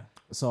to. Yeah.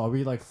 So are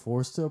we like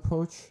forced to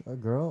approach a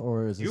girl,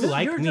 or is You this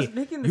like You're me. just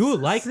making You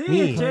this like scene,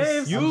 me.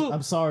 James. You-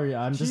 I'm sorry.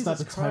 I'm just not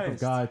the Jesus type of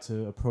Christ. guy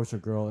to approach a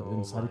girl Oh in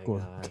my Sariko.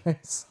 God. Okay.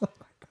 So,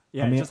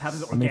 Yeah, I mean- it just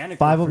happens I mean, organically.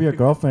 5 of for your you.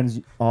 girlfriends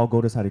all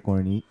go to Sarikor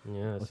and eat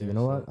Yeah. okay. You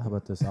know what? seriously. How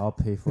about this? I'll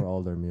pay for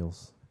all their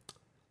meals.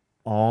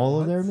 all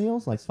of their What?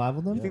 meals, like 5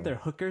 of them. You think they're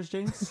hookers,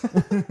 James?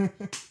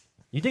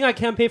 You think I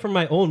can't pay for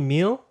my own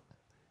meal?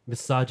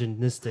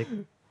 Misogynistic.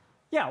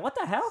 Yeah, what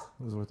the hell?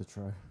 It was worth a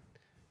try.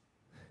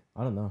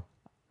 I don't know.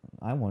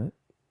 I want it.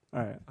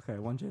 All right, okay,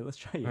 1J, let's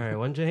try you. All right.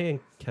 1J and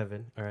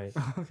Kevin. All right.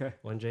 Okay.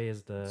 1J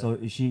is the. So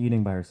is she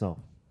eating by herself?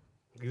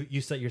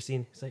 you set your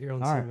scene. Set your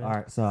own All scene, right, man. all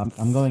right. So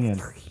I'm going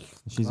in.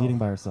 She's eating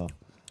by herself,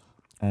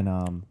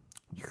 and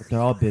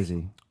they're all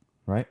busy,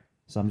 right?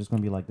 So I'm just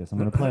gonna be like this. I'm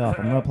gonna play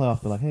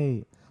off. Be like,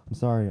 hey, I'm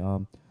sorry.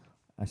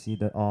 I see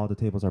that all the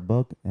tables are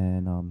booked,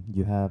 and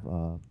you have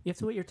You have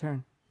to wait your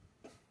turn.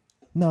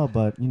 no,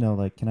 but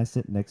like, can I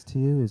sit next to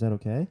you? Is that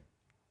okay?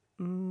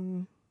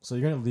 Mm, So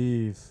you're gonna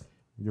leave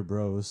your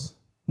bros.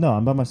 No,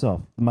 I'm by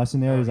myself. My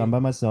scenario is I'm by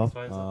myself.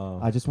 Fine, so- Uh,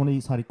 I just want to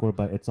eat harikor,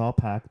 but it's all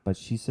packed. But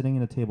she's sitting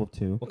in a table of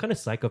 2. What kind of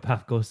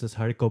psychopath goes to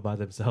Hariko by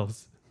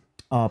themselves?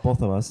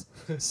 Both of us.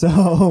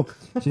 So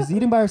she's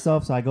eating by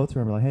herself. So I go to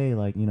her and be like, hey,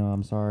 like,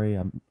 I'm sorry.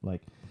 I'm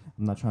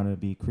not trying to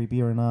be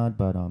creepy or not,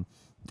 but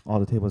all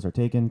the tables are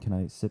taken. Can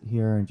I sit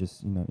here and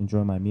just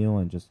enjoy my meal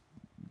and just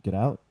get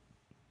out?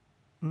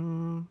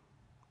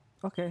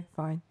 okay,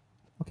 fine.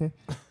 Okay.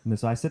 And then,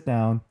 so I sit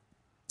down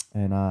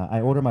and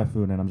I order my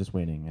food and I'm just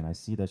waiting. And I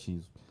see that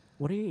she's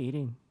What are you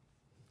eating?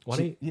 Why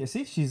do you? yeah,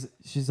 see, she's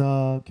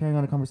carrying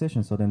on a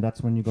conversation. So then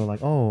that's when you go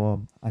like,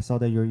 oh, I saw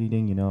that you're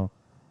eating,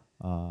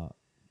 I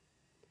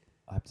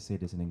have to say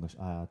this in English.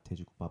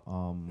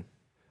 Tejukbap.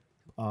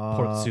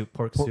 Pork soup.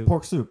 Pork soup.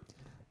 Pork soup.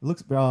 It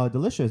looks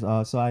delicious.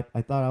 So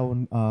I thought I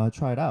would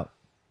try it out.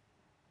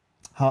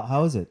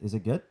 How is it? Is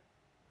it good?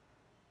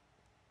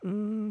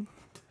 Mm,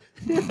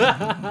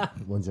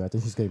 One J, I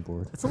think she's getting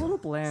bored. it's a little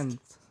bland.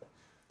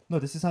 No,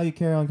 this is how you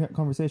carry on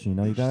conversation.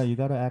 You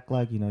gotta act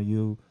like you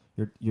you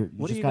What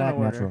are just you gotta gonna act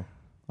order? natural.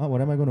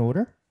 What am I gonna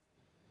order?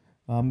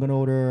 I'm gonna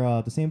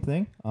order the same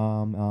thing.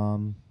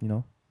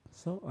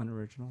 So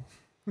unoriginal.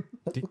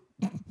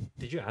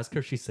 Did you ask her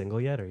if she's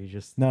single yet, or you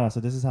just? No. So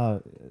this is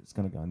how it's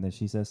gonna go. And then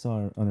she says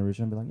so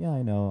unoriginal. Be like, yeah,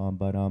 I know.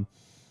 But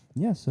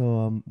yeah.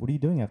 So what are you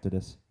doing after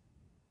this?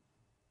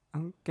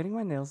 I'm getting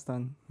my nails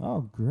done.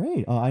 Oh,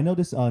 great. I know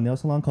this nail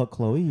salon called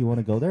Chloe. You want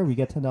to go there? We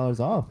get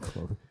 $10 off.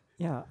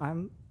 Yeah,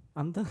 I'm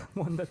the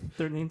one that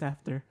they're named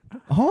after.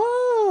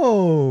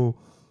 Oh.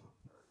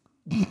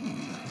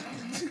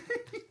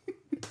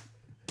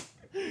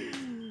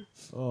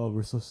 Oh,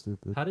 we're so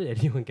stupid. How did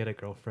anyone get a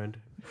girlfriend?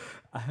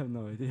 I have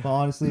no idea. But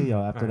honestly,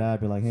 after Alright. that,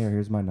 I'd be like, hey,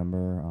 here's my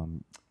number.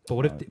 But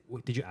what if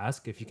did you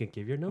ask if you could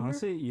give your number?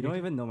 Honestly, you don't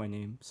even know my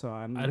name, so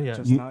I'm Yeah.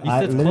 just You, not. You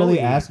I said literally Chloe.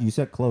 asked. You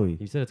said Chloe.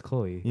 You said it's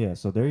Chloe. Yeah.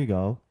 So there you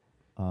go.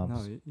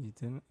 No, you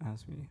didn't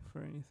ask me for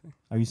anything.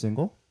 Are you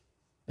single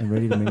and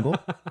ready to mingle?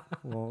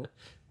 Well,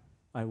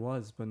 I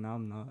was, but now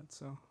I'm not.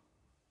 So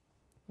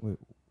Wait.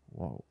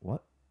 Whoa,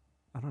 what?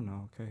 I don't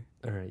know. Okay.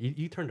 All right,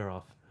 you turned her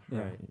off. Yeah.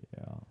 Right.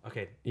 Yeah.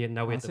 Okay. Yeah.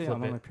 Now we Honestly, have to I'm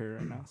flip on my it.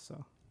 period right now,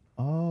 so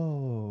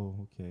Oh,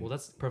 okay. Well,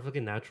 that's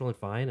perfectly natural and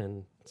fine,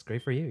 and it's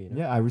great for you. You know.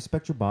 Yeah, I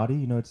respect your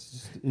body. It's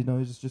just,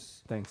 it's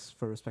just, thanks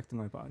for respecting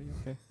my body.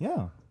 Okay.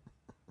 yeah.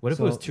 What if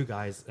it was So- 2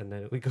 guys and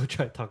then we go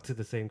try to talk to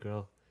the same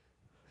girl?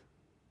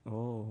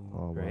 Oh.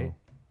 Oh, Right.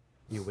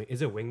 wow.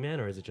 Is it wingman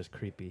or is it just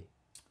creepy?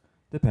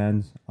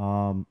 Depends.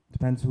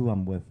 Depends who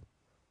I'm with.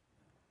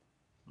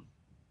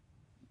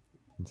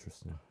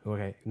 Interesting.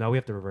 Okay. Now we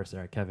have to reverse it.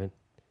 All right, Kevin.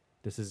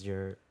 This is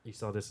you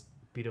saw this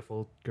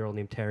beautiful girl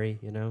named Terry.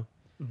 You know.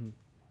 Mm-hmm.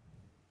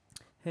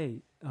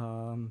 Hey,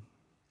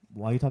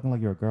 Why are you talking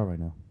like you're a girl right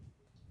now?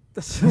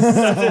 that's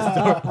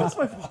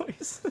my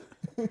voice.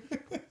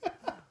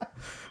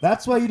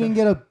 That's why you didn't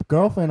get a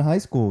girlfriend in high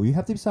school. You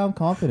have to sound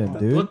confident,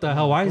 dude. What the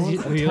hell? Why is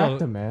Don't he attack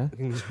them, man.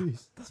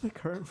 Jeez. That's my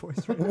current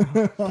voice right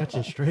now.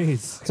 Catching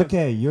strays? It's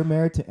okay. You're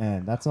married to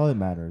Anne. That's all that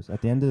matters.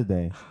 At the end of the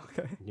day.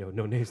 Okay. Yo,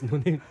 no names, no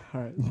names.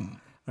 All right. All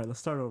right. Let's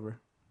start over.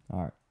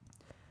 All right.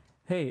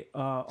 Hey,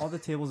 all the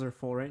tables are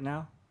full right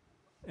now,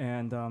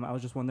 and I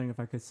was just wondering if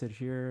I could sit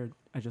here.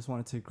 I just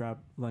wanted to grab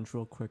lunch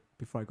real quick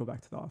before I go back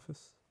to the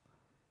office.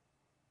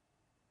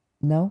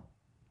 No,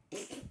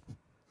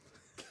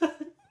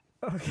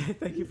 Okay.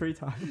 Thank you for your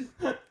time.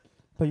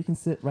 but you can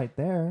sit right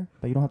there.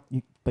 But you don't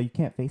have. But you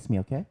can't face me.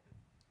 Okay.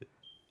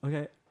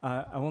 Okay.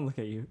 I won't look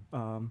at you.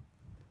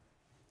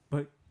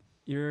 But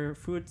your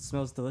food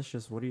smells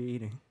delicious. What are you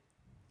eating?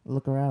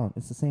 Look around.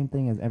 It's the same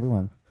thing as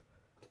everyone.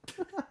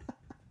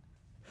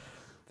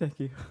 Thank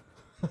you.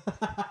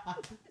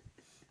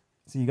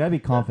 So you gotta be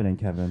confident,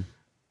 Kevin.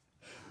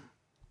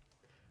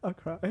 I'll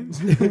cry.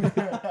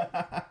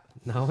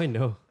 Now I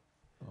know.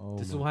 Oh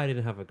This is my- why I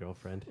didn't have a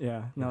girlfriend.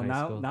 Yeah. In No. high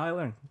Now school. now I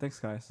learned. Thanks,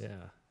 guys.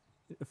 Yeah.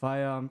 If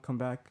I come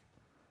back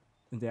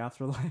in the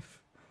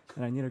afterlife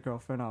and I need a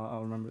girlfriend,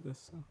 I'll remember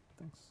this. So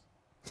thanks.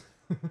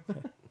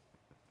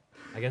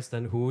 I guess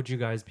then who would you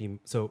guys be?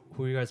 So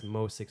who are you guys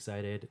most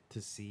excited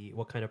to see?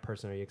 What kind of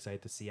person are you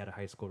excited to see at a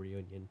high school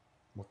reunion?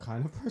 What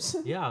kind of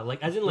person? Yeah,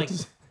 like as in like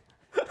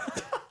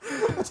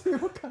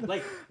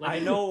like I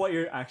know what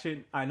you're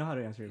actually. I know how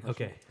to answer your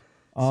question. Okay.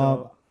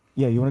 So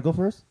Yeah, you want to go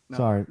first? no,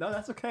 Sorry. No,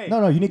 that's okay.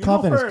 No, you need go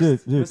confidence,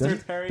 first, dude. Mr.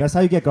 That's, Terry. that's how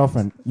you get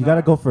girlfriend. You No,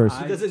 gotta go first.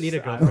 He doesn't need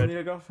a I don't girlfriend. need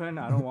a girlfriend.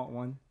 I don't want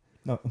one.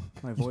 No,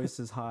 My voice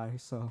is high,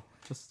 so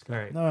just go. All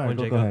right. no, all right, One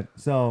go Jacob. ahead.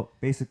 So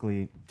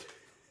basically,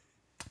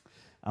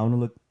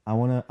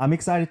 I'm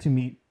excited to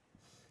meet,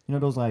 you know,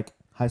 those like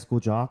high school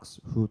jocks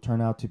who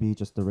turn out to be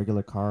just the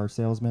regular car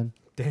salesmen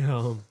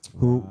Damn.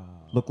 who Wow.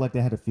 look like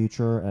they had a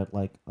future at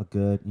like a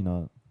good, you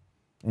know,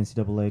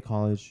 NCAA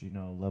college, you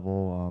know,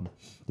 level,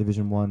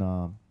 Division One,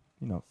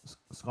 you know,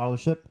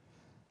 scholarship,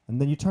 and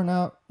then you turn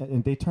out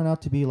and they turn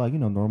out to be like, you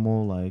know,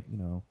 normal, like, you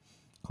know,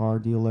 car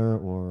dealer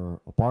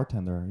or a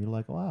bartender. You're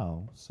like,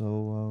 wow,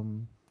 so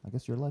I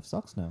guess your life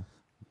sucks now.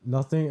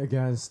 Nothing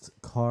against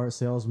car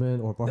salesmen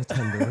or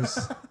bartenders.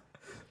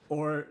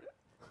 Or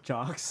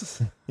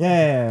jocks.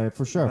 Yeah,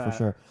 for sure, for That-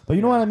 sure. But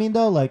you know yeah. what I mean,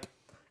 though. Like,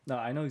 No,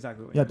 I know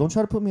exactly what. yeah, you don't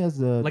try to put me as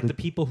Like the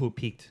people who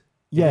peaked.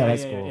 yeah, mean. high like,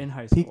 school. in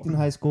high school. peaked in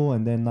high school,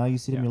 and then now you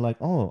see them, Yeah. you're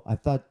like, oh, I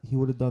thought he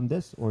would have done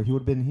this, or he would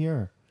have been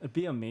here. It'd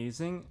be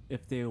amazing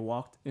if they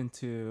walked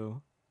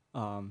into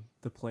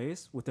the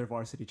place with their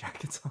varsity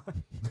jackets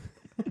on.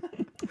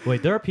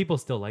 Wait, there are people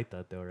still like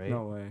that though, right?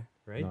 No way.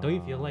 Right? Don't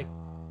you feel like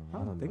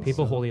Nah, I don't think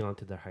people so. holding on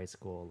to their high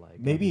school like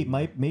Maybe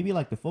maybe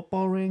like the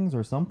football rings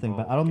or something,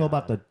 but Oh, I don't know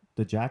about God.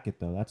 the jacket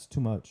though. That's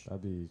too much.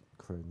 That'd be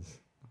cringe.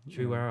 Should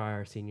we wear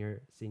our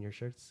senior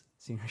shirts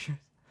senior shirts?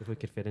 if we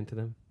could fit into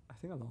them? I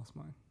think I lost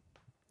mine.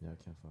 Yeah,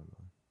 I can't find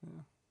mine.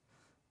 Yeah.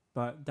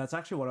 But that's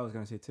actually what I was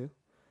gonna say too.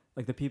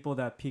 Like the people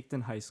that peaked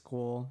in high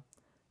school,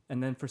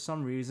 and then for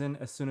some reason,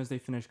 as soon as they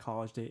finish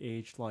college, they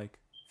aged like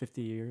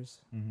 50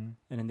 years, Mm-hmm.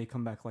 and then they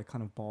come back like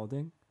kind of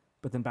balding.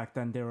 But then back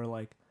then they were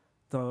like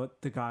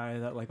the guy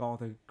that like all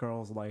the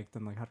girls liked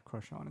and like had a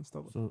crush on and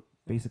stuff. So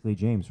basically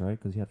James, right?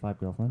 Because he had 5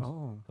 girlfriends.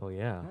 Oh, Oh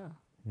yeah.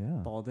 yeah, Yeah,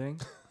 balding,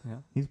 yeah,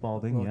 he's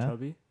balding. little Yeah.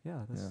 chubby,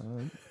 yeah. That's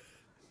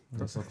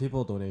Yeah, some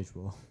people don't age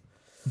well.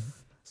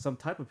 some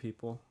type of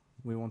people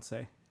we won't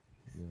say.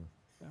 Yeah.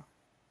 Yeah.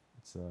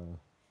 It's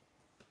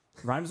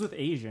Rhymes with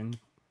Asian,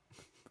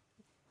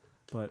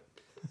 but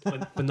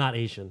but not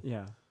Asian.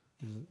 yeah,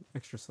 there's an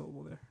extra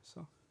syllable there.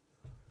 So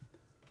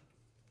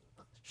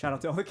shout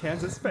out to all the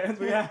Kansas fans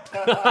we have.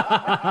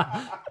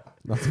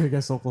 nothing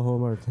against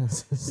Oklahoma or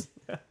Kansas.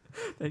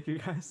 Thank you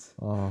guys.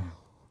 Oh,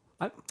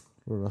 I-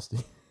 we're rusty.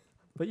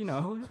 But you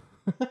know,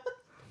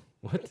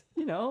 What?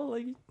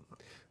 like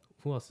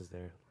Who else is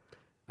there?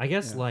 I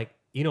guess Yeah. like,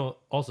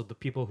 also the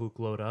people who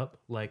glowed up,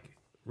 like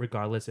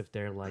regardless if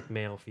they're like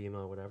male,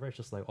 female, whatever, it's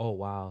just like, oh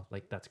wow,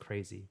 like that's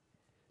crazy.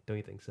 Don't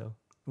you think so?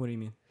 what do you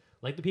mean?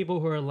 Like the people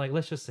who are like,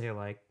 let's just say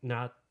like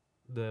not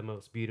the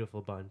most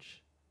beautiful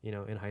bunch,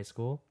 in high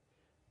school,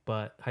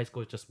 but high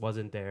school just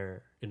wasn't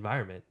their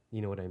environment.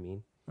 You know what I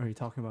mean? Are you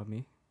talking about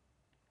me?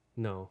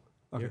 No,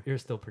 Okay. you're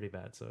still pretty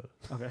bad. So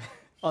Okay.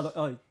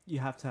 Oh, you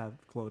have to have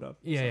glowed up.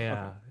 yeah, So, yeah,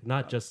 okay.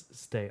 not just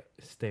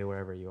stay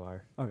wherever you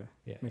are. Okay,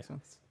 Yeah, makes yeah.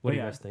 sense. What But do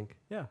you yeah, guys think?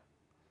 Yeah.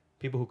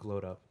 People who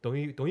glowed up, don't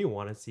you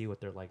want to see what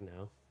they're like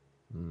now?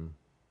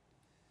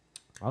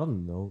 I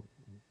don't know.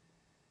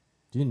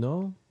 Do you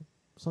know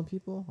some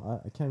people?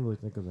 I can't really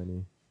think of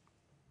any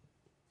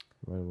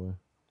right away.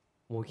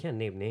 Well, we can't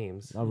name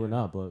names. We're Yeah.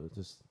 not, but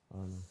just I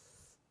don't know.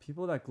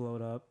 People that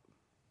glowed up.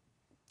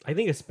 I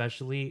think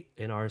especially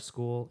in our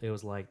school, it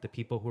was like the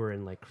people who were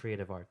in like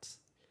creative arts.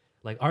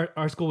 Like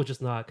our school was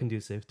just not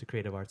conducive to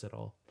creative arts at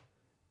all.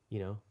 Do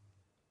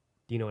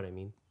you know what I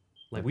mean?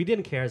 Like we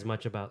didn't care as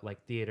much about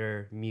like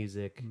theater,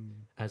 music,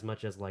 as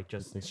much as like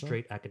just think so?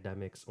 straight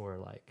academics or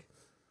like,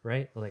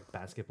 right? Like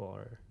basketball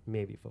or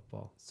maybe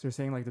football. So you're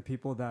saying like the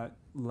people that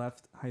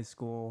left high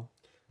school,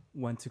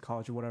 went to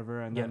college or whatever,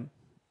 and Yeah.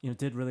 then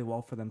did really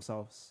well for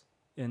themselves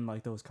in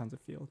like those kinds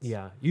of fields.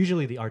 Yeah,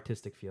 usually the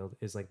artistic field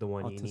is like the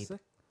one you need. Autistic.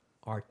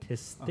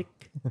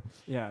 Artistic,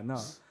 Yeah.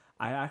 No,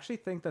 I actually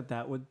think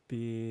that would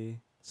be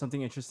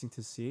something interesting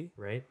to see.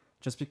 right?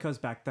 Just because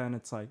back then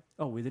it's like,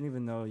 oh, we didn't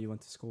even know you went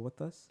to school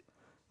with us,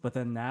 but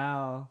then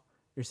now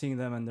you're seeing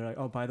them and they're like,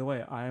 oh, by the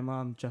way,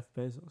 I'm Jeff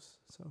Bezos.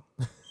 So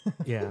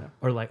Yeah.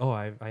 Or like, oh,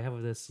 I have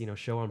this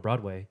show on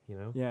Broadway.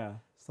 yeah,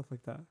 stuff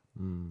like that.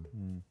 Mm,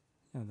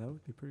 Yeah, that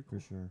would be pretty for cool.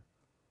 sure.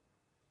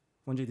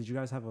 One J, did you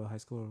guys have a high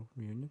school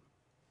reunion?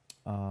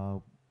 I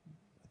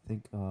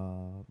think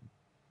it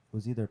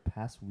was either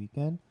past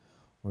weekend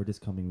or this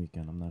coming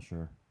weekend. I'm not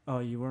sure. Oh,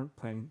 you weren't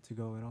planning to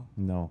go at all?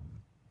 No.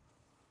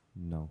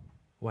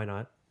 Why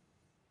not?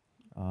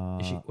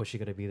 Uh, Was she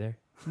gonna be there?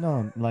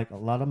 no, like a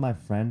lot of my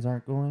friends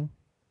aren't going.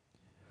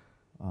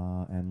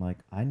 and like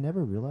I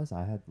never realized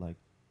I had like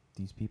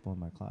these people in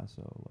my class,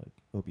 so like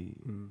it'll be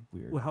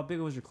weird. Well, how big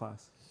was your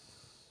class?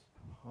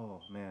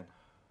 Oh man,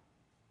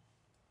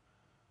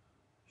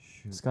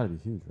 shoot. It's got to be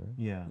huge, right?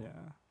 Yeah,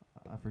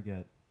 Yeah, I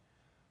forget,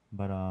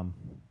 but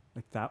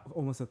like that,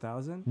 almost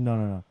 1,000.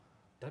 no,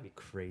 That'd be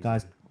crazy.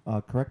 guys,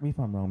 correct me if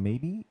I'm wrong.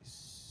 Maybe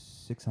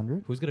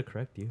 600. Who's gonna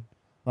correct you?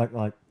 Like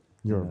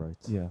You're yeah, right.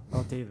 Yeah.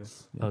 Oh, David.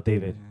 Yeah, Oh,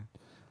 David. Yeah.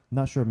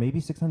 Not sure. Maybe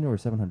 600 or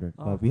 700.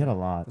 Oh, But we had a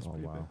lot. That's Oh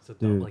pretty wow. So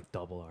Dude. like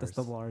double ours. That's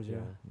double ours, yeah.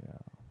 Yeah.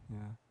 Yeah.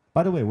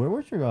 By the way, where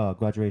was your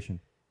graduation?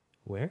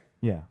 Where?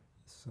 Yeah.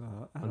 So,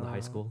 On the high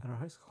school? At our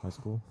high school. High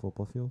school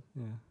football field,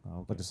 Yeah. Oh,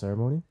 okay. like the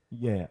ceremony.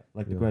 Yeah,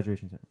 like the Yeah.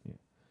 graduation ceremony. Yeah.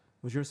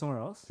 Was yours somewhere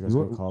else? Did you guys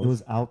go to It college?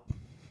 was out.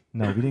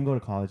 No, we didn't go to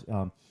college.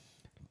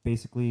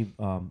 Basically,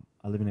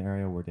 I live in an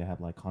area where they have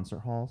like concert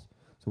halls.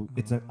 So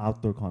it's an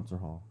outdoor concert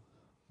hall.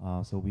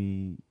 So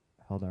we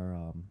held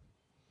our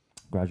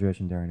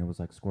graduation there, and it was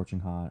like scorching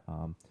hot.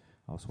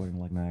 I was sweating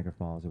like Niagara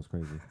Falls. It was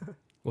crazy.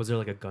 Was there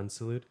like a gun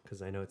salute?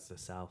 Because I know it's the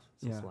South.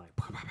 So it's Yeah. like.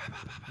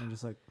 And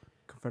just like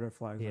Confederate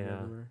flags like, Yeah.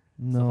 everywhere.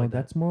 No, like that.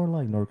 that's more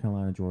like North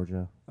Carolina,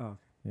 Georgia. Oh,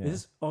 Yeah. is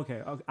this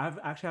okay? I've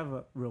actually have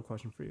a real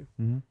question for you.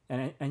 Mm-hmm.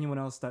 And anyone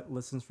else that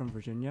listens from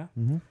Virginia,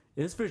 Mm-hmm.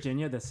 is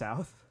Virginia the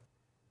South?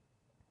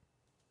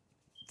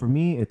 For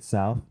me, it's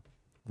South.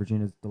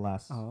 Virginia's the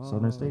last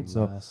southern state.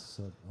 So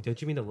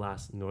Don't you mean the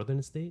last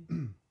northern state?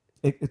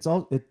 it's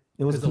all it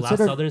was Because the last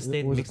considered southern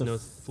state Was it makes the no.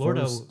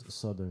 Florida. first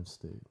southern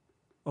state.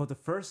 Oh, the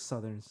first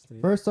southern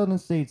state. first southern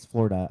state's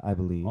Florida, I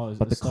believe. Oh,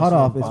 but the it starts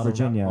cutoff from is bottom-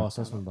 Virginia. Oh, it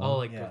starts from bottom. Oh,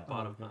 like Yeah. the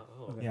bottom. Okay.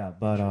 Oh, Okay. Yeah,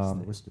 but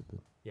We're stupid.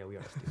 Yeah, we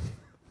are stupid.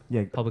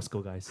 yeah, Public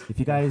school guys. if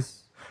you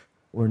guys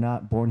were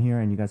not born here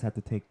and you guys had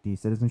to take the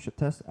citizenship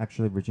test,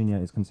 actually Virginia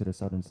is considered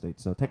southern state.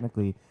 So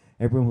technically,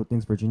 everyone who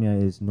thinks Virginia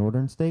is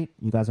northern state,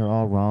 you guys are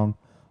all wrong.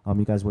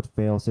 You guys would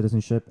fail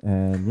citizenship,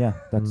 and yeah,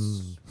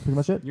 that's pretty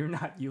much it. You're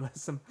not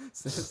U.S.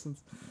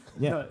 citizens.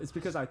 Yeah. No, it's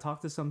because I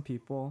talked to some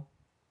people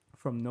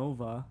from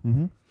Nova,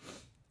 Mm-hmm.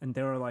 and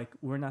they were like,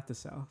 "We're not the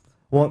South."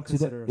 Well, don't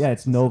consider yeah,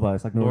 it's ourselves Nova.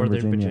 It's like Northern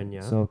Northern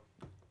Virginia. Virginia. So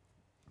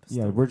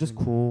yeah, Still we're just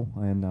Virginia. cool,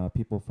 and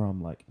people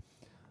from like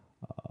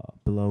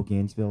below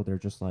Gainesville, they're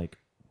just like,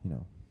 you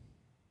know,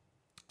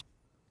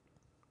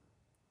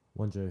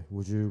 One J,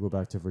 would you go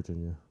back to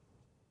Virginia?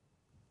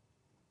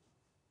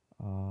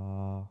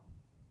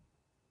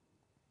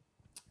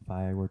 if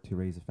I were to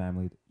raise a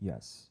family,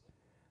 yes,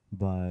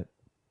 but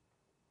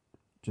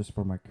just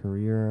for my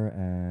career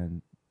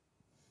and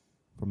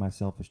for my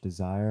selfish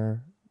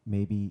desire,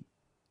 maybe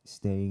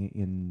staying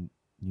in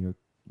New York,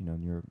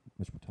 New York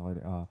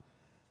metropolitan,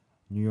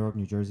 New York,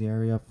 New Jersey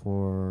area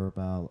for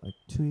about like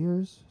 2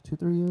 years,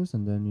 3 years,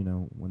 and then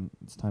when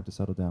it's time to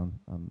settle down,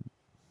 I'm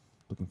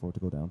looking forward to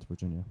go down to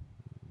Virginia.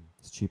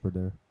 It's cheaper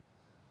there,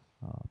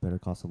 better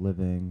cost of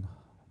living,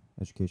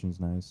 education's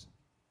nice,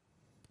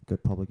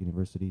 good public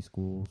university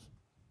schools.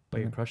 But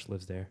your Yeah. crush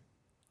lives there.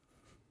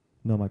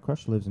 No, my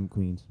crush lives in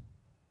Queens.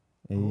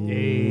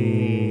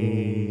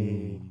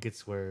 Hey. Good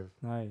swerve.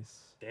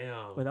 Nice.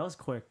 Damn. Wait, that was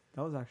quick.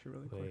 That was actually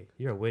really quick. Wait,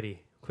 you're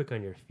witty. Quick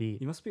on your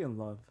feet. You must be in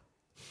love.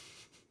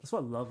 That's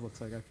what love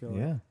looks like. I feel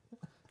Yeah. like.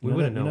 We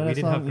wouldn't know. We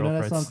didn't have You know that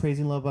song girlfriends.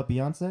 "Crazy in Love" by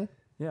Beyonce?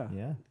 Yeah.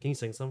 Yeah. Can you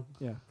sing some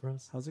Yeah. for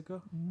us? How's it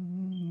go?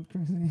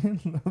 Crazy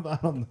in Love. I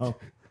don't know.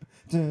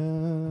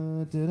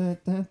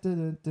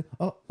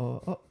 Oh oh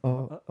oh oh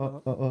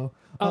oh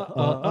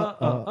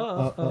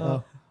oh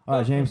oh. All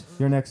right, James,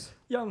 you're next.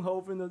 Young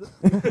Hope in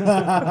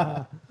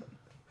the.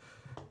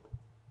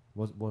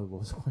 What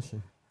was the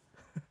question?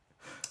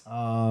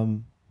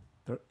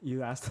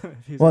 You asked him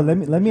if he's. Well,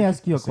 let me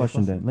ask you a Same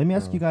question question? then. Let me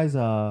ask you guys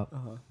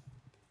Uh-huh.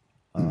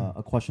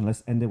 a question.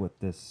 Let's end it with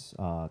this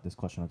this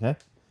question, okay?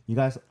 You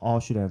guys all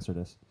should answer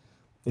this.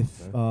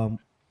 If Okay.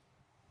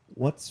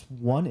 what's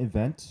one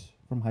event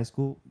from high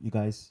school you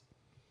guys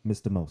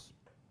missed the most?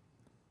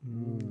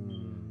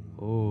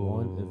 Oh.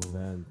 One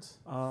event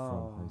from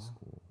high Oh.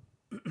 school.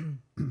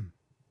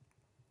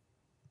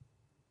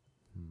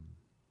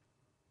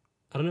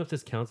 I don't know if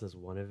this counts as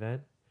one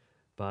event,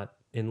 but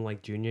in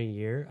like junior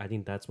year, I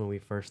think that's when we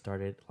first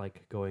started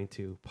like going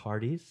to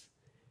parties.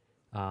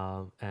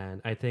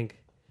 And I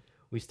think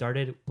we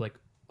started like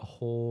a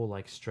whole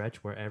like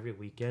stretch where every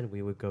weekend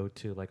we would go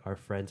to like our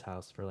friend's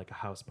house for like a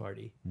house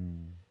party.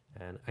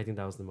 And I think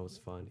that was the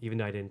most fun, even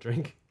though I didn't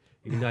drink,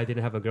 even though I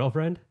didn't have a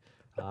girlfriend,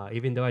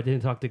 even though I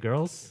didn't talk to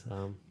girls,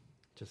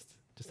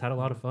 just had a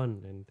lot of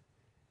fun. And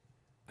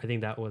I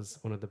think that was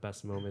one of the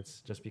best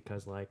moments just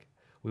because like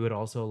we would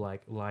also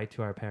like lie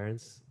to our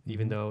parents,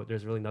 even though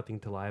there's really nothing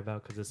to lie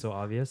about because it's so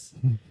obvious.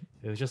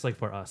 It was just like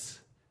for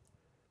us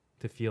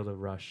to feel the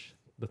rush,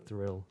 the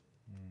thrill.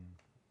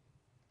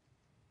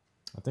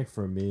 I think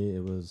for me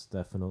it was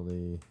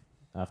definitely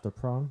after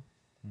prom.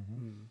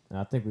 Mm. And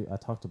I think I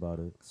talked about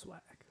it.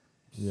 Swag.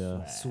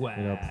 Yeah. Swag.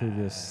 In our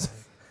previous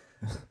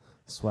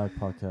swag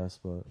podcast,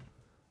 but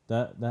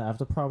that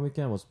after prom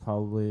weekend was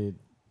probably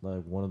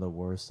like one of the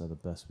worst and the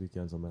best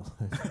weekends of my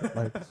life.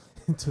 Like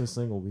into a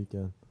single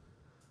weekend.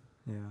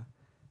 Yeah.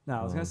 No,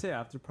 I was gonna Um, say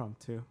after prom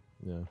too,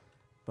 Yeah.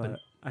 but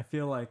I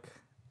feel like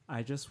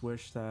I just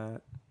wish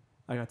that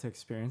I got to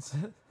experience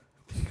it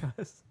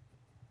because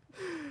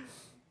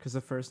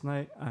the first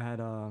night I had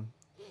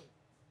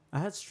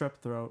strep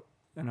throat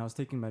and I was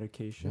taking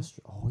medication.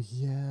 Oh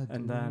yeah.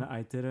 And then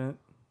I didn't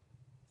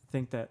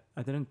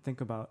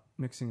think about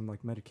mixing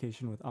like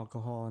medication with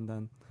alcohol, and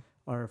then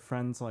our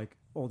friend's like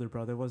older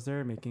brother was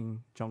there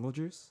making jungle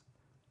juice,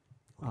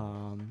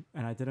 and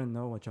I didn't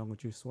know what jungle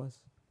juice was.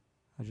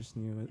 I just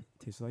knew it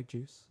tasted like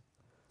juice.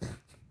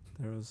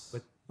 There was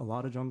But- a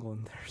lot of jungle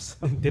in there,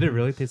 so Did it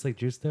really taste like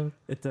juice though?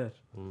 it did.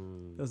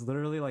 Mm, It was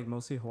literally like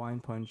mostly Hawaiian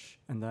punch,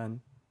 and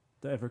then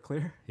the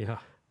Everclear, yeah.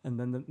 and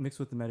then the mixed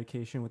with the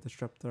medication with the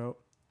strep throat,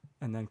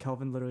 and then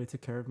Kelvin literally took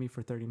care of me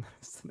for 30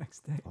 minutes the next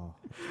day. Oh,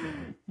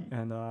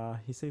 And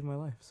he saved my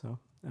life, so,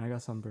 and I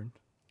got sunburned.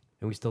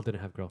 And we still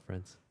didn't have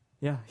girlfriends.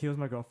 Yeah, he was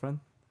my girlfriend.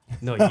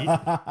 No,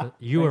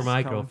 you were Thanks,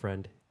 my Colin.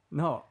 girlfriend.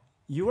 No,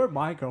 you were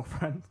my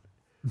girlfriend.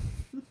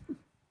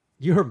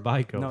 You were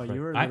my girlfriend. No, you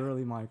were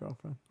literally my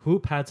girlfriend. Who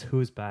pats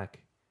whose back?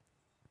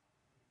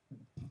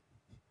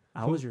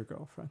 I was your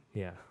girlfriend.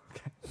 Yeah.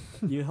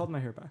 You held my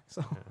hair back,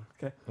 so.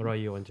 What about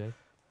you, NJ?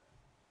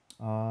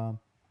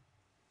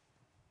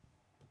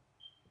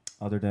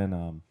 Other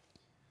than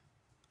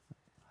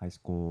high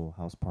school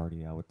house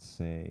party, I would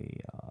say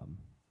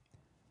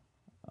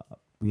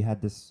we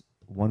had this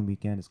one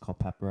weekend. It's called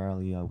pep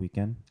rally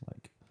weekend.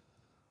 Like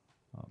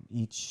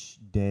each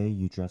day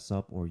you dress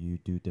up or you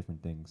do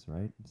different things,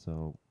 right?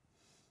 So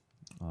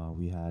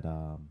we had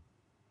I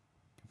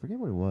forget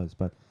what it was,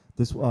 but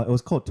this it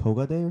was called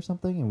Toga Day or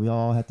something, and we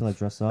all had to like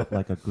dress up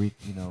like a Greek,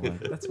 like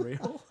That's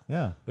real.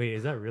 yeah, Wait,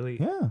 is that really?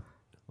 yeah.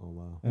 oh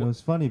wow. And it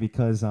was funny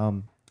because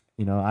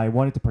I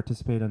wanted to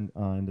participate in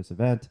this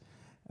event,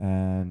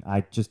 and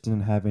I just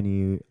didn't have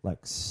any like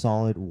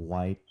solid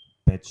white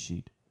bed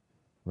sheet,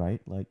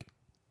 right? Like,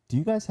 do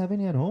you guys have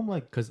any at home?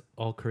 Like, Because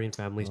all Korean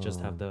families just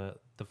have the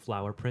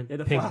flower print. Yeah,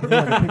 the pink.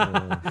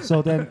 flower-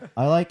 so then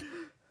I like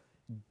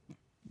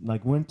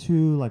went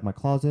to like my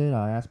closet.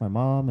 I asked my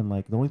mom, and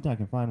like the only thing I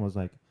can find was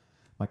like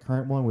my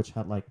current one, which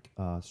had like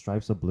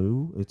stripes of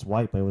blue. It's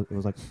white, but it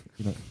was like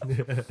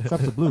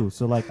stripes of blue.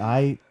 So like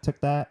I took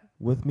that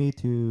with me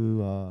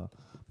to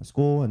my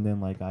school, and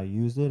then like I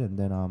used it, and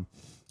then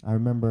I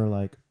remember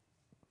like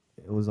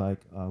it was like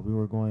we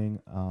were going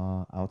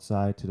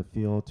outside to the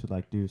field to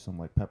like do some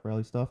like pep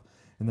rally stuff,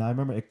 and then I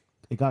remember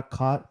it got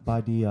caught by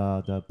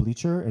the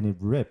bleacher and it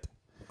ripped.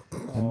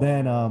 And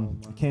then I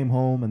came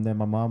home, and then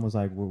my mom was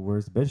like,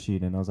 "Where's the bed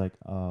sheet?" And I was like,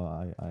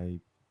 I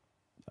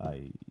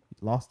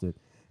lost it."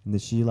 And then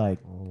she like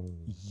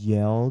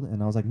yelled,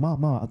 and I was like, "Mom,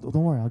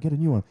 don't worry, I'll get a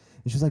new one."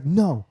 And she was like,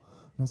 "No." And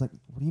I was like,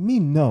 "What do you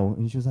mean no?"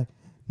 And she was like,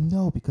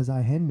 "No, because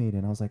I handmade it."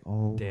 And I was like,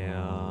 "Oh, Damn.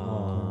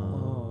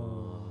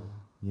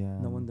 yeah."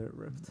 No wonder it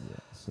ripped. Yeah,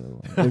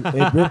 so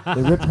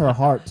it ripped her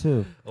heart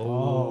too.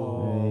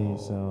 Oh. Hey,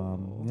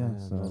 so yeah, Damn,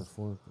 so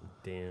metaphorically.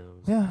 Damn.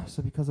 yeah,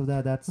 so because of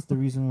that, that's the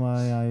reason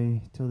why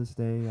I till this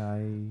day I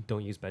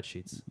Don't use bed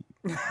sheets.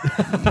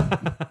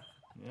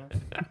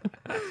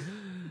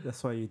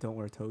 That's why you don't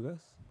wear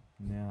togas?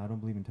 I don't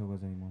believe in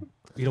togas anymore.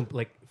 You don't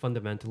like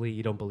fundamentally.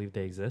 You don't believe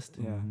they exist.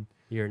 Yeah. Mhm.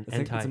 You're an It's like-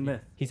 anti. it's a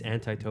myth. He's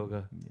anti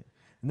toga. Yeah.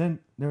 And then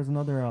there was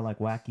another like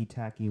wacky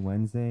tacky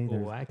Wednesday.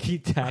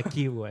 Wacky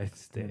tacky Yeah,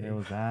 Wednesday. there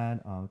was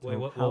that. Wait,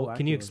 what? How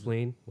Can you wacky was it?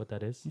 explain what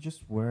that is? You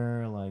just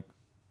wear like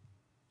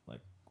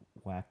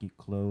wacky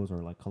clothes or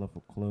like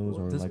colorful clothes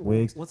or Does- like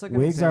wigs. What's like an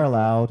Wigs are example?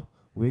 allowed.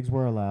 Wigs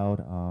were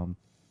allowed.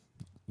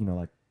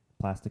 Like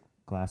plastic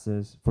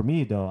glasses. For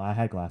me though, I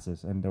had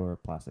glasses and they were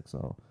plastic,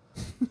 so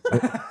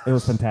it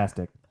was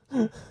fantastic.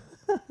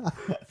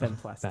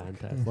 Fantastic.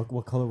 Fantastic.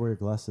 What color were your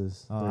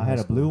glasses? I had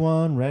a blue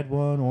one, red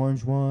one,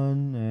 orange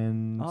one,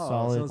 and Oh, so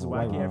solid it was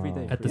white wacky one. every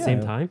day. At the for same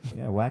you. time,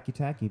 Yeah, wacky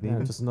tacky, baby.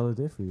 Yeah, just another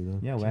day for you then.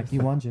 Yeah,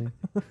 wacky one J.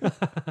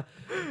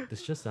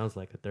 this just sounds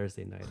like a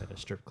Thursday night at a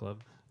strip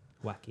club.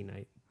 Wacky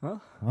night.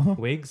 Uh-huh.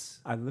 Wigs,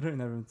 I literally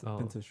never been Oh,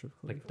 been to a strip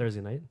club. like before.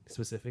 Thursday night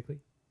specifically,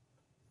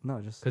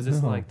 No, just because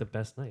it's No. like the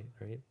best night,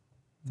 right?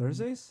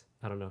 Thursdays?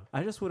 I don't know.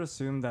 I just would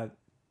assume that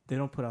they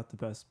don't put out the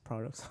best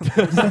products.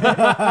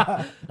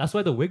 That's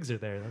why the wigs are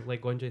there,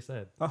 like Gwenjay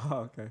said.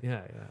 Oh, okay.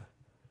 Yeah,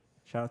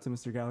 Shout out to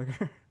Mr.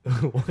 Gallagher.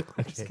 yeah.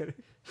 I'm just Okay. kidding.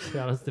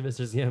 Shout out to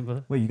Mr.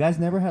 Ziamba. Wait, you guys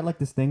never had like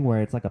this thing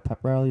where it's like a pep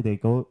rally? They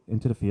go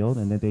into the field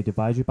and then they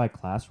divide you by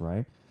class,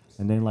 right?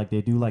 And then like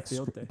they do like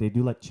Field day. they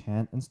do like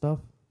chant and stuff.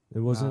 It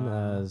wasn't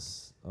Ah.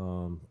 as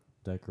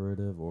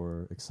decorative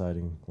or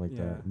exciting like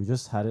Yeah. that. We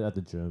just had it at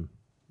the gym.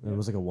 And Yeah. It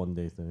was like a one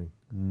day thing.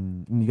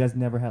 And you guys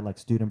never had like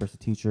student versus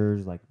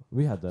teachers, like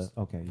We had that.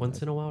 okay.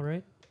 Once in a while,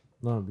 right?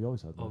 No, we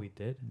always had that. Oh, we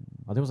did.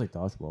 I think it was like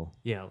dodgeball.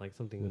 Yeah, like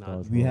something Yeah, not.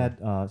 dodgeball. we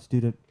had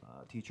student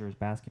teachers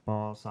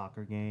basketball,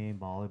 soccer game,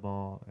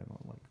 volleyball, and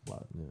like a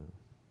lot. Yeah.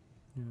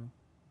 Yeah.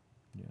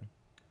 Yeah.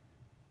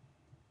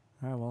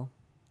 All right, well.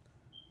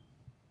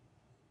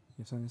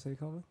 You have something to say,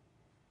 Calvin?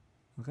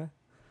 Okay.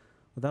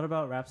 Well, that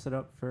about wraps it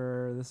up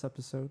for this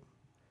episode.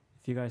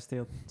 If you guys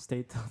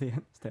stayed till the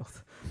end,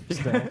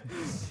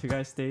 if you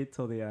guys stayed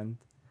till the end,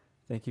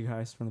 thank you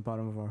guys from the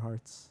bottom of our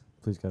hearts.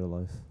 Please get a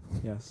life.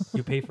 Yes.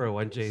 You pay for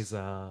Gwenjay's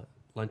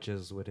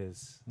lunches with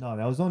his. No,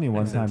 that was only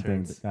one time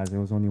thing, Ex-interns. guys. It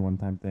was only one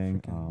time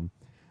thing. Freaking-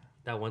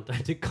 That one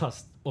time it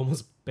cost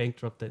almost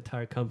bankrupt the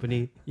entire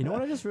company. You know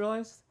what I just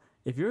realized?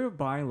 If you're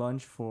buying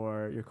lunch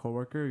for your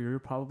coworker, you're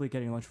probably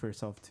getting lunch for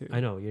yourself too. I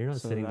know you're not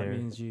so sitting that there.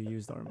 means you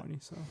used our money.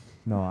 So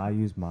No, I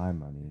use my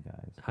money,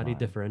 guys. How do you Mine.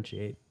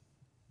 differentiate?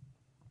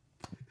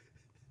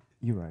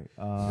 You're right.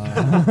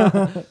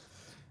 But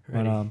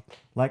Alrighty.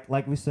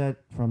 like we said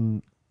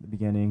from the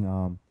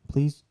beginning,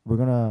 please, we're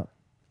gonna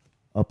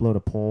upload a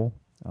poll.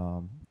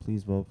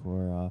 Please vote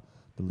for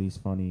the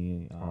least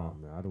funny Oh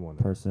man, I don't want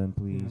to. person,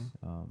 please.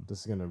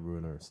 This is gonna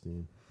ruin our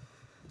esteem.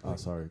 Oh,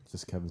 sorry,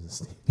 just Kevin's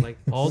esteem. Like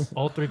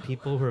all three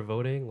people who are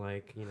voting,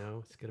 like, you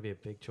know, it's gonna be a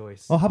big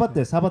choice. Oh, how about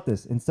this? How about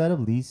this? Instead of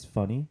least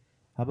funny,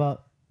 how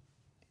about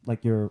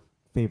like your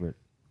favorite?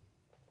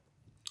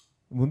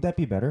 Wouldn't that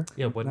be better?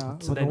 Yeah, what, Nah,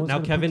 so but no then one's now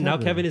gonna pick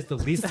Kevin Kevin. is the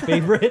least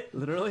favorite.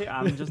 literally,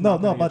 I'm just No,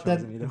 not no, gonna but get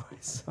chosen then- either way.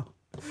 So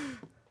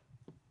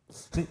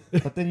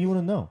But then you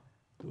wouldn't know.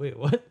 Wait,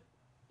 what?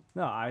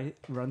 no, I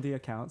run the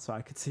account so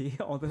I could see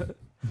all the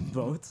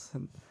votes.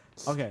 And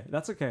okay,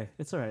 that's okay.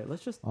 It's all right.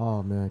 Let's just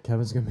Oh man,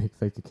 Kevin's gonna make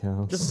fake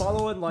accounts. just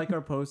follow and like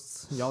our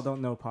posts. Y'all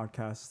don't know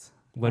podcast.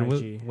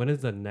 IG. When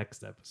is the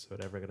next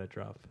episode ever gonna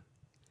drop?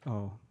 Oh,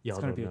 Y'all it's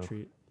gonna don't be know. a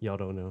treat. Y'all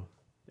don't know.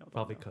 Y'all don't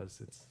Probably know.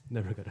 because it's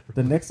never gonna.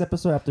 The next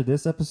episode after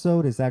this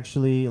episode is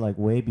actually like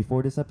way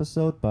before this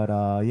episode, but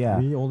yeah.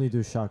 We only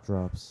do shock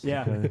drops.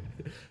 Yeah. Okay?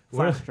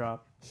 Flash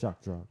drop,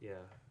 Shock drop. Yeah,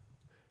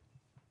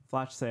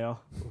 flash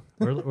sale.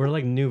 we're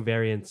like new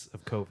variants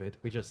of COVID.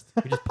 We just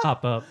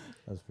pop up.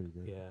 That's pretty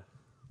good. Yeah.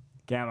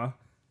 Gamma.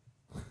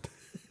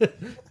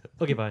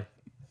 Okay, bye.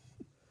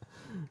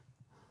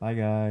 Bye,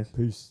 guys.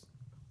 Peace.